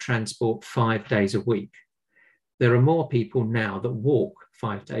mode of transport 5 days a week, there are more people now that walk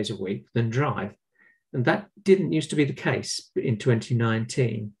 5 days a week than drive. And that didn't used to be the case in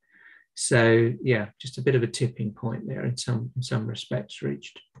 2019. So yeah, just a bit of a tipping point there in some respects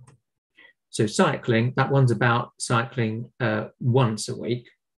reached. So cycling, that one's about cycling once a week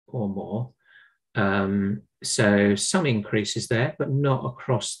or more. So some increases there, but not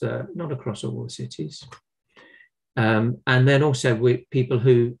across all the cities. And then also with people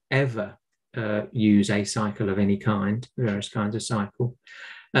who ever use a cycle of any kind, various kinds of cycle.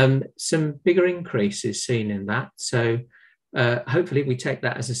 Some bigger increases seen in that. So hopefully we take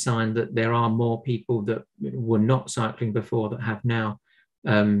that as a sign that there are more people that were not cycling before that have now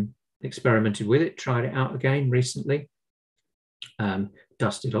experimented with it, tried it out again recently,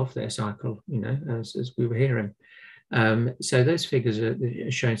 dusted off their cycle, as we were hearing. So those figures are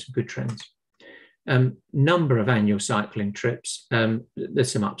showing some good trends. Number of annual cycling trips,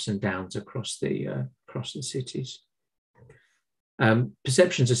 there's some ups and downs across the cities.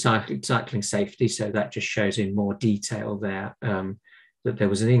 Perceptions of cycling safety, so that just shows in more detail there that there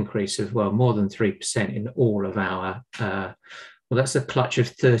was an increase of, well, more than 3% in all of our, well, that's a clutch of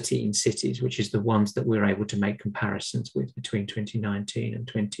 13 cities, which is the ones that we're able to make comparisons with between 2019 and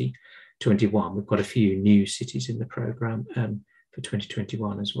 2021. We've got a few new cities in the programme for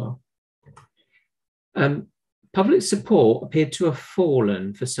 2021 as well. Public support appeared to have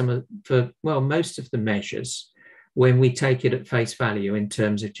fallen for most of the measures when we take it at face value in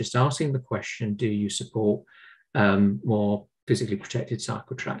terms of just asking the question, do you support more physically protected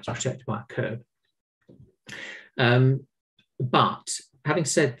cycle tracks protected by a curb? But having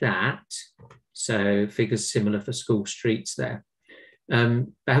said that, so figures similar for school streets there. But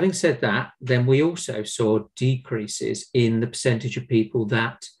having said that, then we also saw decreases in the percentage of people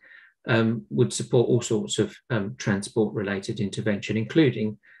that would support all sorts of transport-related intervention,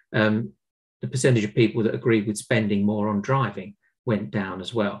 including the percentage of people that agreed with spending more on driving went down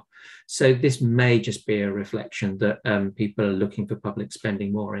as well. So this may just be a reflection that people are looking for public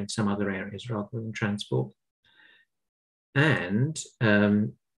spending more in some other areas rather than transport. And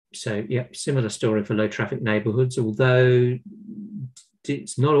so, yeah, similar story for low traffic neighbourhoods, although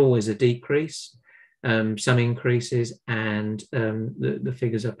it's not always a decrease, some increases, and the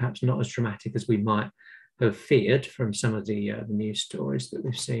figures are perhaps not as dramatic as we might have feared from some of the news stories that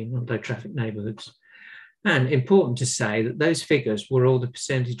we've seen on low traffic neighbourhoods. And important to say that those figures were all the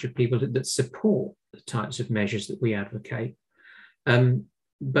percentage of people that support the types of measures that we advocate.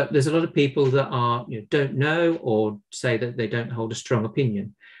 But there's a lot of people that don't know or say that they don't hold a strong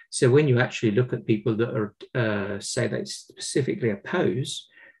opinion. So when you actually look at people that are say they specifically oppose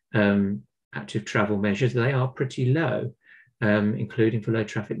active travel measures, they are pretty low, including for low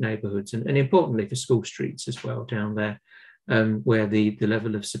traffic neighbourhoods and importantly for school streets as well down there, where the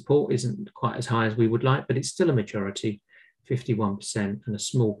level of support isn't quite as high as we would like, but it's still a majority, 51%, and a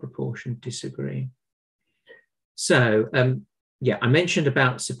small proportion disagree. So yeah, I mentioned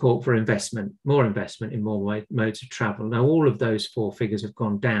about support for more investment in more modes of travel. Now, all of those four figures have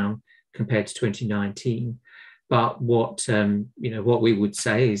gone down compared to 2019. But what we would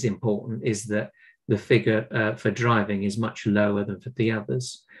say is important is that the figure for driving is much lower than for the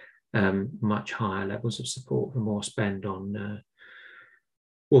others, much higher levels of support for more spend on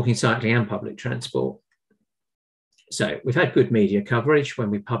walking, cycling and public transport. So we've had good media coverage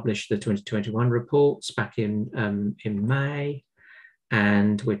when we published the 2021 reports back in May.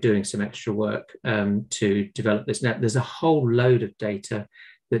 And we're doing some extra work to develop this. Now, there's a whole load of data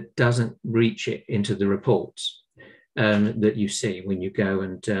that doesn't reach it into the reports that you see when you go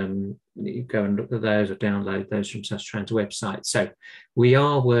and look at those or download those from Sustrans website. So we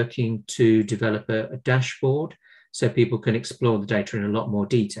are working to develop a dashboard so people can explore the data in a lot more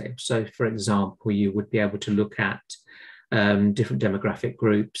detail. So for example, you would be able to look at different demographic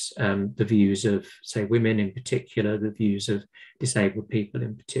groups, the views of, say, women in particular, the views of disabled people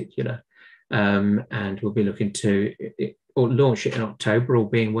in particular, and we'll be looking to or launch it in October, all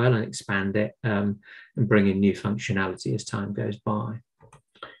being well, and expand it and bring in new functionality as time goes by.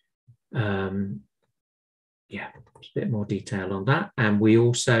 Yeah, a bit more detail on that. And we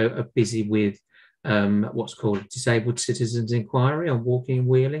also are busy with what's called Disabled Citizens Inquiry on walking and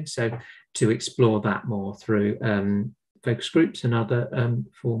wheeling. So to explore that more through focus groups and other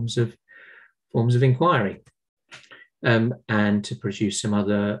forms of inquiry. And to produce some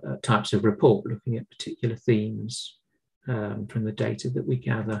other types of report looking at particular themes from the data that we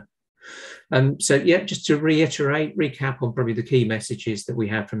gather. So yeah, just to recap on probably the key messages that we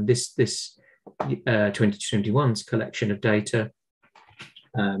have from this 2021's collection of data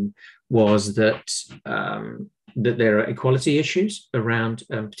was that that there are equality issues around,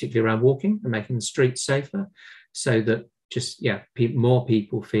 particularly around walking and making the streets safer, so that just more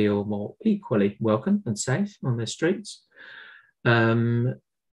people feel more equally welcome and safe on their streets.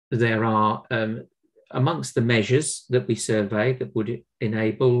 There are amongst the measures that we surveyed that would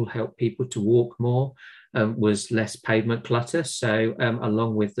help people to walk more was less pavement clutter. So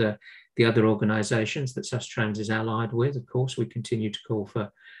along with the other organisations that Sustrans is allied with, of course, we continue to call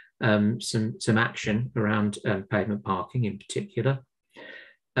for some action around pavement parking in particular.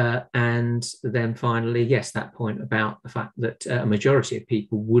 And then finally, yes, that point about the fact that a majority of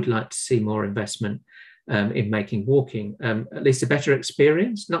people would like to see more investment in making walking at least a better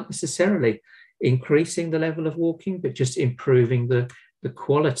experience, not necessarily increasing the level of walking, but just improving the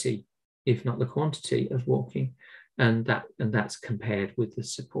quality, if not the quantity, of walking. And that's compared with the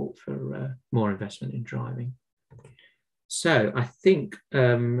support for more investment in driving. So I think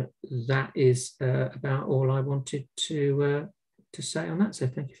that is about all I wanted to say on that. So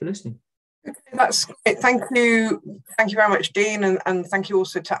thank you for listening. Okay, that's great. Thank you very much, Dean, and thank you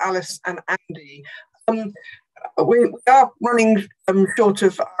also to Alice and Andy. We are running short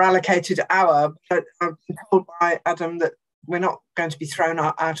of our allocated hour, but I'm told by Adam that we're not going to be thrown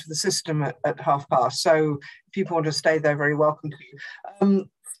out of the system at past. So if people want to stay, they're very welcome to.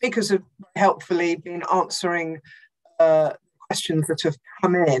 Speakers have helpfully been answering questions that have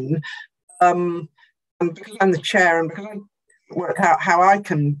come in. And because I'm the chair and because I worked out how I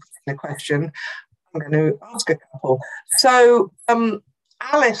can put a question, I'm going to ask a couple. So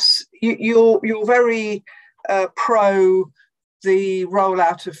Alice, you're very pro the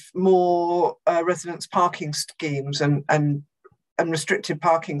rollout of more residence parking schemes and restricted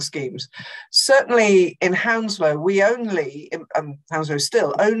parking schemes. Certainly in Hounslow, we only, Hounslow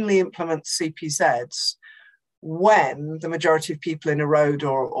still only implements CPZs when the majority of people in a road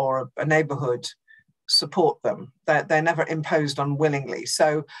or a neighbourhood support them. They're never imposed unwillingly.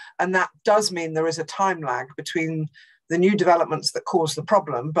 So, and that does mean there is a time lag between the new developments that cause the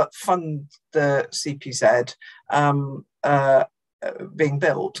problem but fund the CPZ being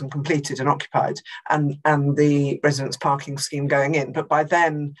built and completed and occupied, and the residence parking scheme going in. But by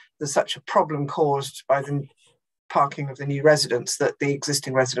then, there's such a problem caused by the parking of the new residents that the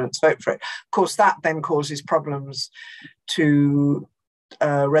existing residents vote for it. Of course, that then causes problems to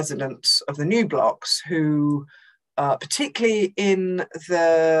residents of the new blocks who, particularly in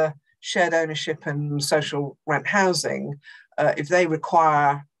the shared ownership and social rent housing, if they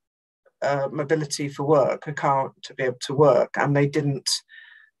require mobility for work, a car to be able to work, and they didn't,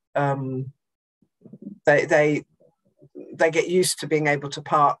 they get used to being able to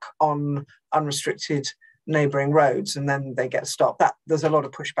park on unrestricted neighbouring roads, and then they get stopped. There's a lot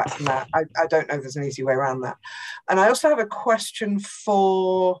of pushback from that. I don't know if there's an easy way around that. And I also have a question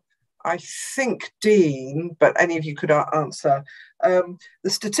for, I think, Dean, but any of you could answer. The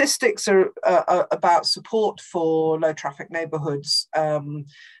statistics are about support for low traffic neighbourhoods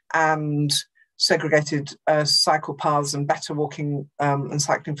and segregated cycle paths and better walking and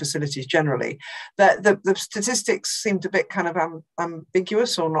cycling facilities generally. The statistics seemed a bit kind of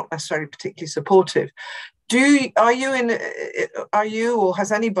ambiguous or not necessarily particularly supportive. Are you or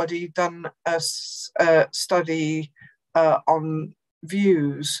has anybody done a study on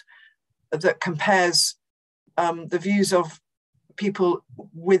views that compares the views of people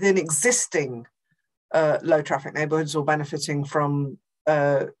within existing low traffic neighbourhoods or benefiting from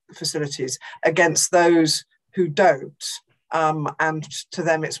facilities against those who don't, and to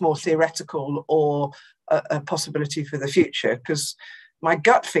them it's more theoretical or a possibility for the future? Because my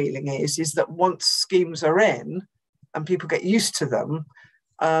gut feeling is that once schemes are in and people get used to them,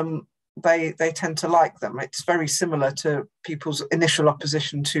 they tend to like them. It's very similar to people's initial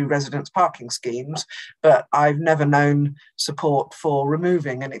opposition to residence parking schemes, but I've never known support for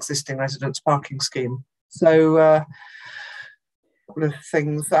removing an existing residence parking scheme. So a couple of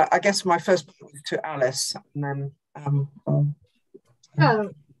things. I guess my first point was to Alice, and then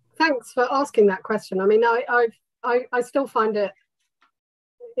thanks for asking that question. I mean, I still find it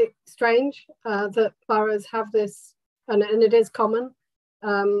strange that boroughs have this, and it is common,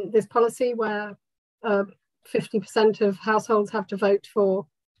 this policy where 50% of households have to vote for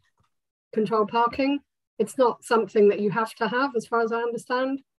controlled parking. It's not something that you have to have, as far as I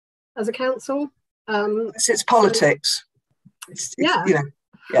understand, as a council. It's politics. Yeah. You know,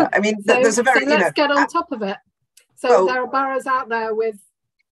 yeah. I mean, so, there's a very. So let's get on top of it. So well, there are boroughs out there with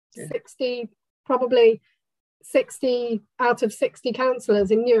 60, probably 60 out of 60 councillors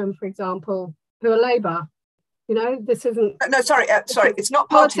in Newham, for example, who are Labour. You know, this isn't. No, sorry. It's not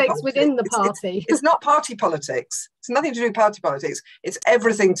politics within the party. It's not party politics. It's nothing to do with party politics. It's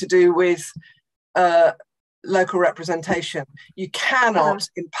everything to do with local representation. You cannot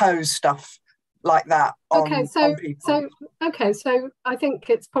impose stuff like that on people. So I think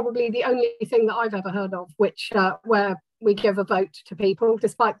it's probably the only thing that I've ever heard of which where we give a vote to people,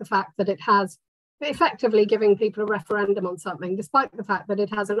 despite the fact that it has effectively giving people a referendum on something, despite the fact that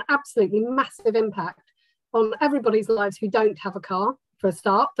it has an absolutely massive impact on everybody's lives who don't have a car, for a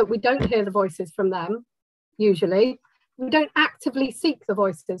start, that we don't hear the voices from them, usually. We don't actively seek the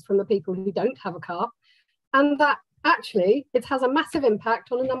voices from the people who don't have a car, and that actually it has a massive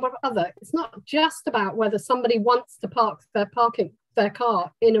impact on a number of other. It's not just about whether somebody wants to park their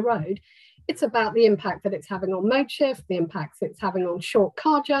car in a road. It's about the impact that it's having on mode shift, the impacts it's having on short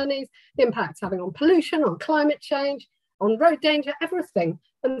car journeys, the impacts having on pollution, on climate change, on road danger, everything.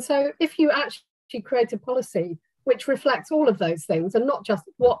 And so if you actually create a policy which reflects all of those things and not just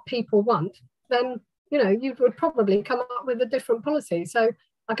what people want, then you would probably come up with a different policy. So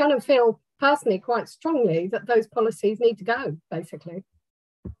I kind of feel personally quite strongly that those policies need to go, basically.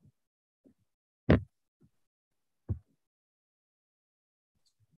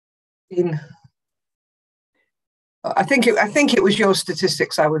 I think it was your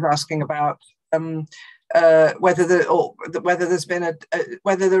statistics I was asking about, whether there's been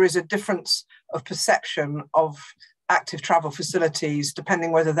whether there is a difference of perception of active travel facilities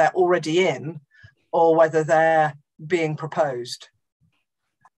depending whether they're already in or whether they're being proposed.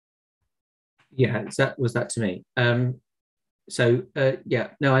 Yeah, was that to me? As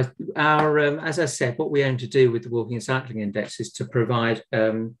I said, what we aim to do with the Walking and Cycling Index is to provide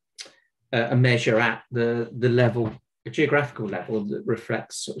a measure at the level, a geographical level that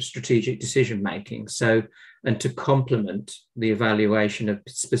reflects sort of strategic decision making. So, and to complement the evaluation of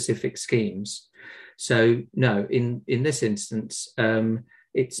specific schemes. So, no, in this instance,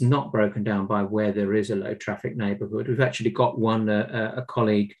 it's not broken down by where there is a low traffic neighbourhood. We've actually got a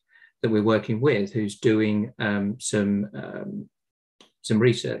colleague that we're working with who's doing some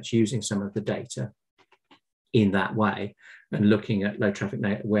research using some of the data in that way and looking at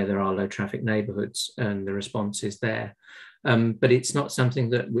where there are low traffic neighbourhoods and the responses there. But it's not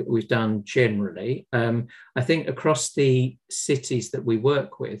something that we've done generally. I think across the cities that we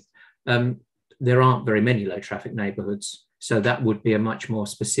work with, there aren't very many low traffic neighbourhoods. So that would be a much more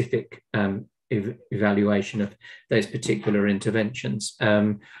specific evaluation of those particular interventions.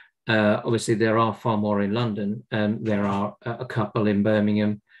 Obviously, there are far more in London. There are a couple in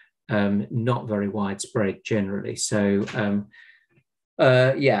Birmingham, not very widespread generally. So,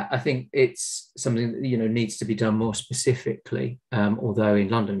 I think it's something that needs to be done more specifically. Although in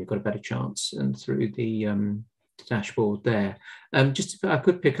London you've got a better chance, and through the dashboard there. Just if I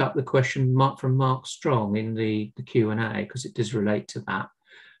could pick up the question from Mark Strong in the Q&A, because it does relate to that.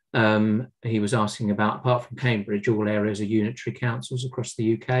 He was asking about, apart from Cambridge, all areas are unitary councils across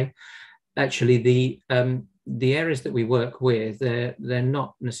the UK. Actually, the areas that we work with, they're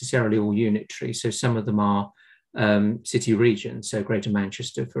not necessarily all unitary. So some of them are city regions, so Greater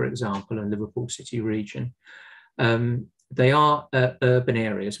Manchester, for example, and Liverpool City region. They are urban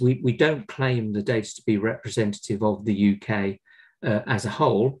areas. We don't claim the data to be representative of the UK as a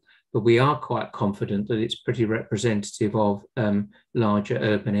whole, but we are quite confident that it's pretty representative of larger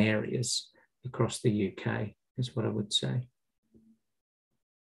urban areas across the UK, is what I would say.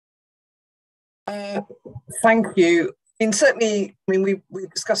 Thank you. And certainly, we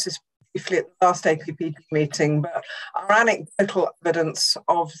discussed this briefly at the last APPG meeting, but our anecdotal evidence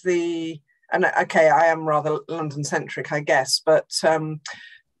of and okay, I am rather London-centric, I guess, but the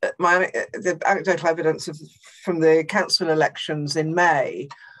anecdotal evidence from the council elections in May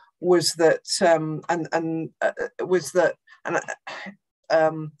was that,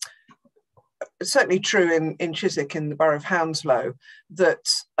 certainly true in Chiswick, in the borough of Hounslow, that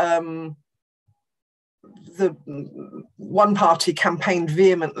the one party campaigned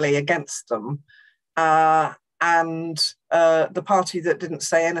vehemently against them, and the party that didn't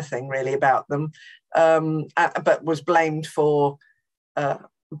say anything really about them, but was blamed for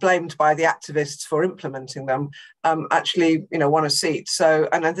blamed by the activists for implementing them, actually, won a seat. So,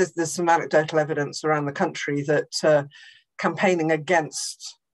 and there's some anecdotal evidence around the country that campaigning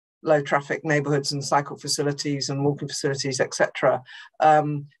against low traffic neighbourhoods and cycle facilities and walking facilities, etc.,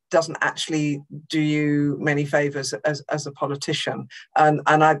 doesn't actually do you many favours as a politician.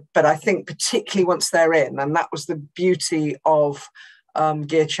 But I think particularly once they're in, and that was the beauty of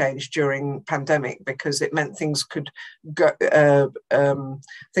gear change during pandemic, because it meant things could go,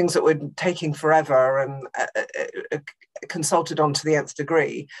 things that were taking forever and consulted on to the nth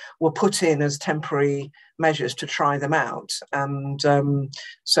degree were put in as temporary measures to try them out. And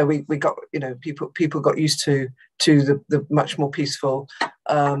so we got, people got used to the much more peaceful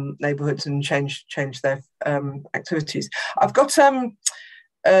neighbourhoods and change their activities. I've got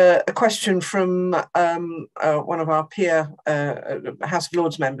a question from one of our peer House of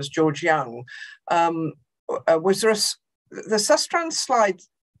Lords members, George Young. Was there the Sustrans slide?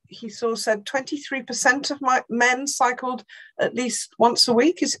 He sort of said 23% of men cycled at least once a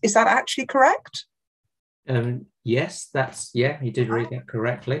week. Is that actually correct? Yes, he did read that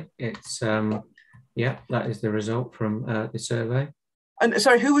correctly. It's that is the result from the survey. And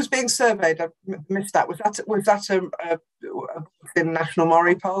sorry, who was being surveyed? I missed that. Was that a National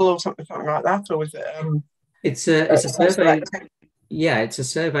Mori poll or something like that, or was it? It's a survey. Yeah, it's a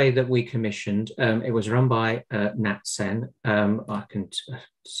survey that we commissioned. It was run by NatSen. I can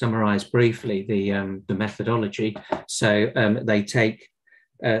summarise briefly the methodology. So they take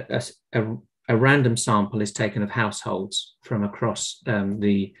a random sample is taken of households from across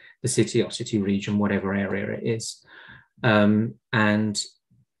the city or city region, whatever area it is. And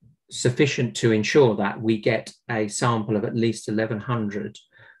sufficient to ensure that we get a sample of at least 1,100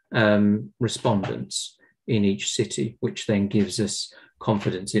 respondents in each city, which then gives us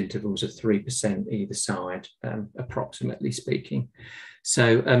confidence intervals of 3% either side, approximately speaking.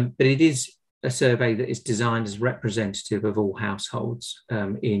 So, but it is a survey that is designed as representative of all households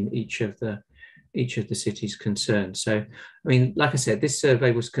in each of the cities concerned. So, I mean, like I said, this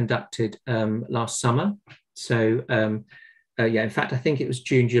survey was conducted last summer. So, in fact, I think it was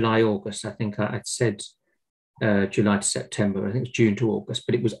June, July, August. I think I'd said July to September. I think it was June to August,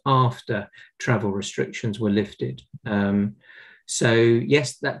 but it was after travel restrictions were lifted. So,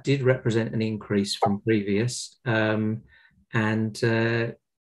 yes, that did represent an increase from previous. We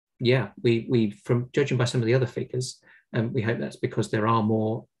from judging by some of the other figures, we hope that's because there are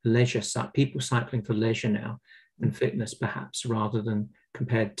more people cycling for leisure now and fitness, perhaps, rather than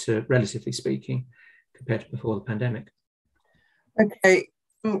relatively speaking, compared to before the pandemic. Okay,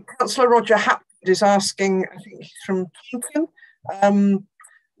 Councillor Roger Hapgood is asking, I think he's from Taunton,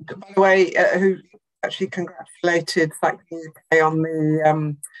 by the way, who actually congratulated Cycling UK on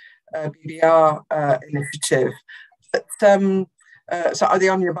the BBR initiative, but, the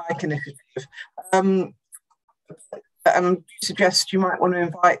On Your Bike initiative. And suggest you might want to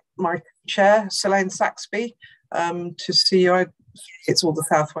invite my chair, Selene Saxby, to see you. It's all the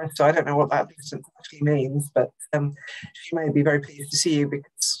southwest, so I don't know what that distance actually means, but she may be very pleased to see you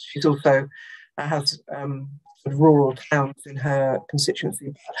because she's also has sort of rural towns in her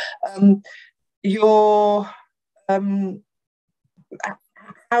constituency.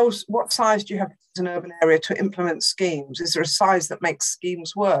 What size do you have as an urban area to implement schemes? Is there a size that makes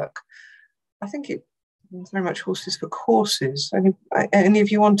schemes work? I think it's very much horses for courses. Any of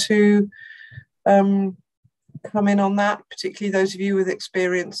you want to come in on that, particularly those of you with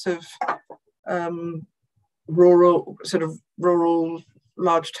experience of rural,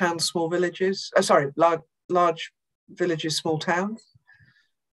 large towns, small villages? Large villages, small towns?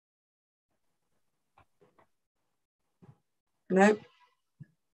 No?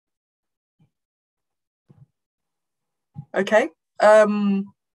 Okay.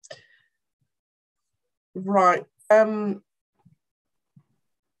 Right. Can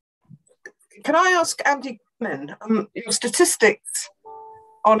I ask Andy Cremin, your statistics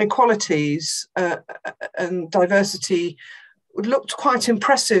on equalities and diversity looked quite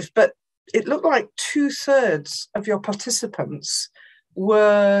impressive, but it looked like 2/3 of your participants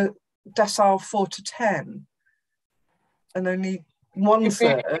were decile 4 to 10, and only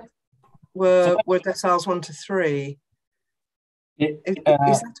 1/3 were deciles 1 to 3.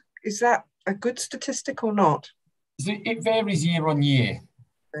 Is that a good statistic or not? It varies year on year.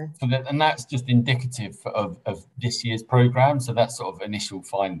 Okay. And that's just indicative of this year's programme. So that's sort of initial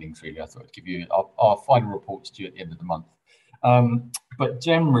findings, really. I thought I'd give you our final reports due at the end of the month. But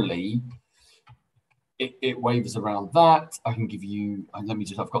generally, it wavers around that. I can give you, I've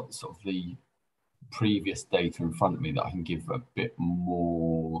got sort of the previous data in front of me that I can give a bit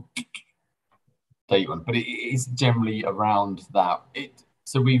more data on, but it is generally around that.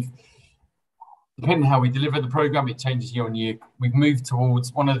 So depending on how we deliver the program, it changes year on year. We've moved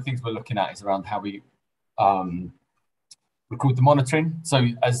towards, one of the things we're looking at is around how we record the monitoring. So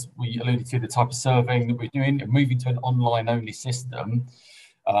as we alluded to, the type of surveying that we're doing, and moving to an online only system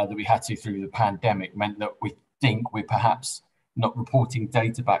that we had to through the pandemic meant that we think we're perhaps not reporting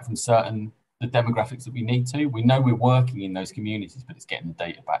data back from the demographics that we need to. We know we're working in those communities, but it's getting the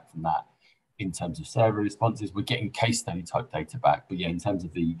data back from that. In terms of survey responses, we're getting case study type data back. But yeah, in terms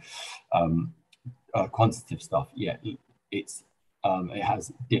of the quantitative stuff, yeah, it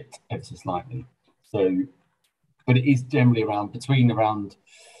has dipped ever so slightly. So, but it is generally around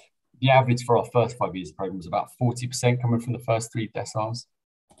the average for our first 5 years of program was about 40% coming from the first 3 deciles.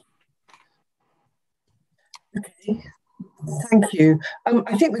 Okay, thank you.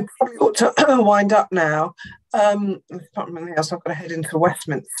 I think we probably ought to wind up now. If not anything else, I've got to head into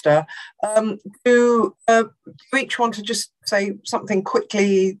Westminster. Do you each want to just say something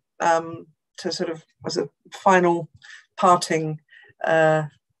quickly to sort of as a final parting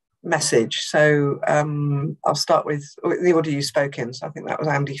message? So I'll start with the order you spoke in. So I think that was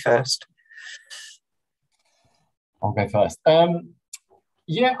Andy first. I'll go first.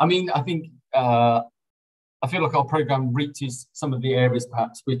 Yeah, I mean, I think I feel like our program reaches some of the areas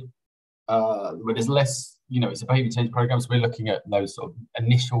perhaps where there's less, it's a behaviour change program, so we're looking at those sort of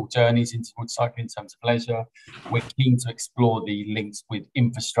initial journeys into cycling in terms of leisure. We're keen to explore the links with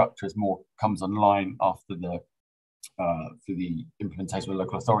infrastructure as more comes online after for the implementation of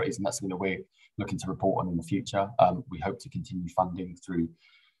local authorities, and that's something that we're looking to report on in the future. We hope to continue funding through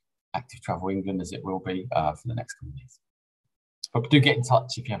Active Travel England, as it will be for the next couple of years. But do get in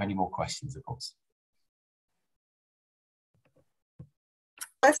touch if you have any more questions, of course.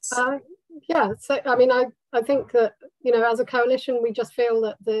 Yeah, so I mean, I think that, as a coalition, we just feel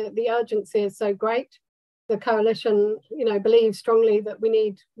that the urgency is so great. The coalition, believes strongly that we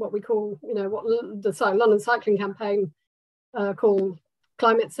need what we call, what the London Cycling Campaign call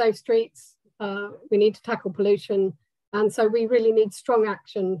climate safe streets. We need to tackle pollution. And so we really need strong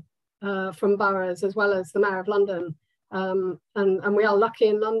action from boroughs as well as the Mayor of London. And we are lucky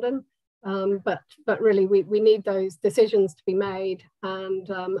in London. But really, we need those decisions to be made, and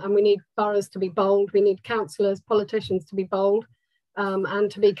we need boroughs to be bold. We need councillors, politicians to be bold,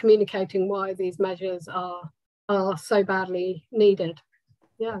 and to be communicating why these measures are so badly needed.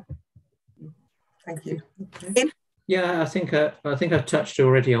 Yeah. Thank you. Yeah, I think I've touched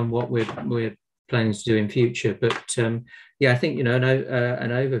already on what we're planning to do in future, but yeah, I think an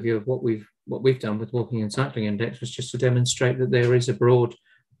overview of what we've done with Walking and Cycling Index was just to demonstrate that there is a broad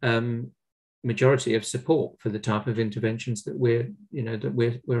majority of support for the type of interventions that we're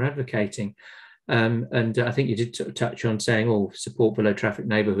advocating, and I think you did touch on saying, support for low traffic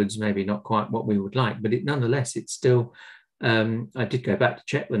neighbourhoods, maybe not quite what we would like, but nonetheless it's still. I did go back to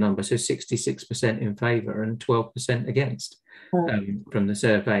check the number, so 66% in favour and 12% against from the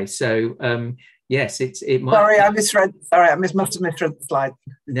survey. So yes, it might. Sorry, I misread. Sorry, I must have misread the slide.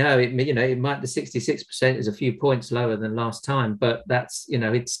 No, it might. The 66% is a few points lower than last time, but that's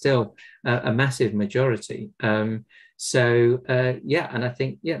it's still a massive majority. So yeah, and I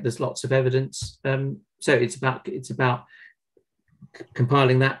think there's lots of evidence. So it's about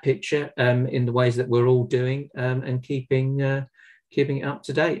compiling that picture in the ways that we're all doing, and keeping it up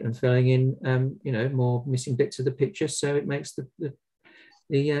to date and filling in more missing bits of the picture, so it makes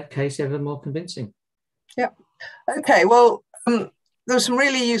the case ever more convincing. Yeah. Okay. Well, there's some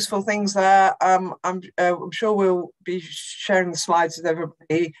really useful things there. I'm sure we'll be sharing the slides with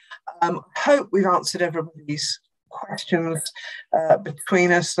everybody. Hope we've answered everybody's questions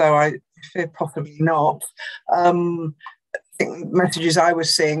between us, though I fear possibly not. I think messages I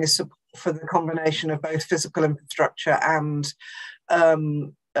was seeing is support for the combination of both physical infrastructure and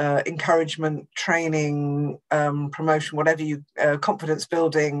encouragement, training, promotion, whatever confidence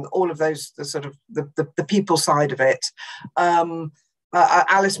building, all of those, the sort of the people side of it.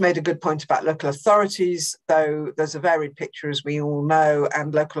 Alice made a good point about local authorities, though there's a varied picture, as we all know,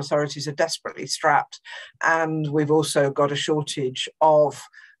 and local authorities are desperately strapped. And we've also got a shortage of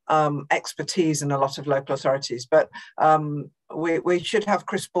expertise in a lot of local authorities. But we should have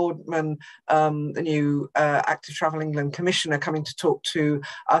Chris Boardman, the new Active Travel England Commissioner, coming to talk to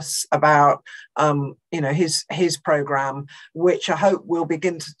us about his programme, which I hope will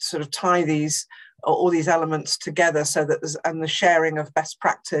begin to sort of tie all these elements together, so that the sharing of best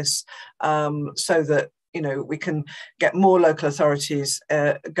practice, so that we can get more local authorities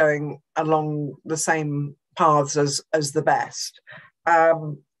going along the same paths as the best.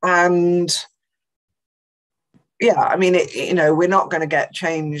 And yeah, I mean, we're not going to get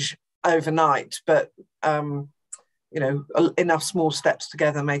change overnight, but enough small steps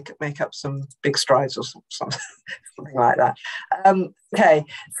together make up some big strides, or something like that. Okay,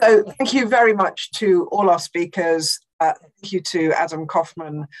 so thank you very much to all our speakers. Thank you to Adam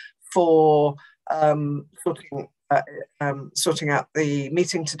Kaufman for sorting out the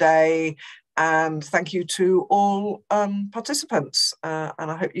meeting today, and thank you to all participants.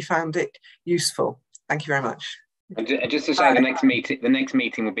 And I hope you found it useful. Thank you very much. And just to say, the next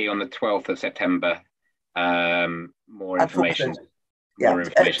meeting will be on the 12th of September. More information. Yeah,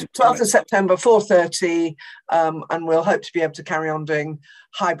 12th of September, 4:30, and we'll hope to be able to carry on doing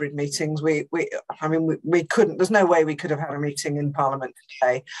hybrid meetings. We couldn't. There's no way we could have had a meeting in Parliament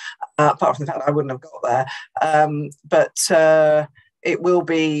today, apart from the fact I wouldn't have got there. But it will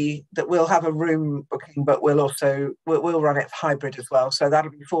be that we'll have a room booking, but we'll run it hybrid as well. So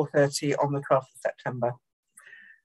that'll be 4:30 on the 12th of September.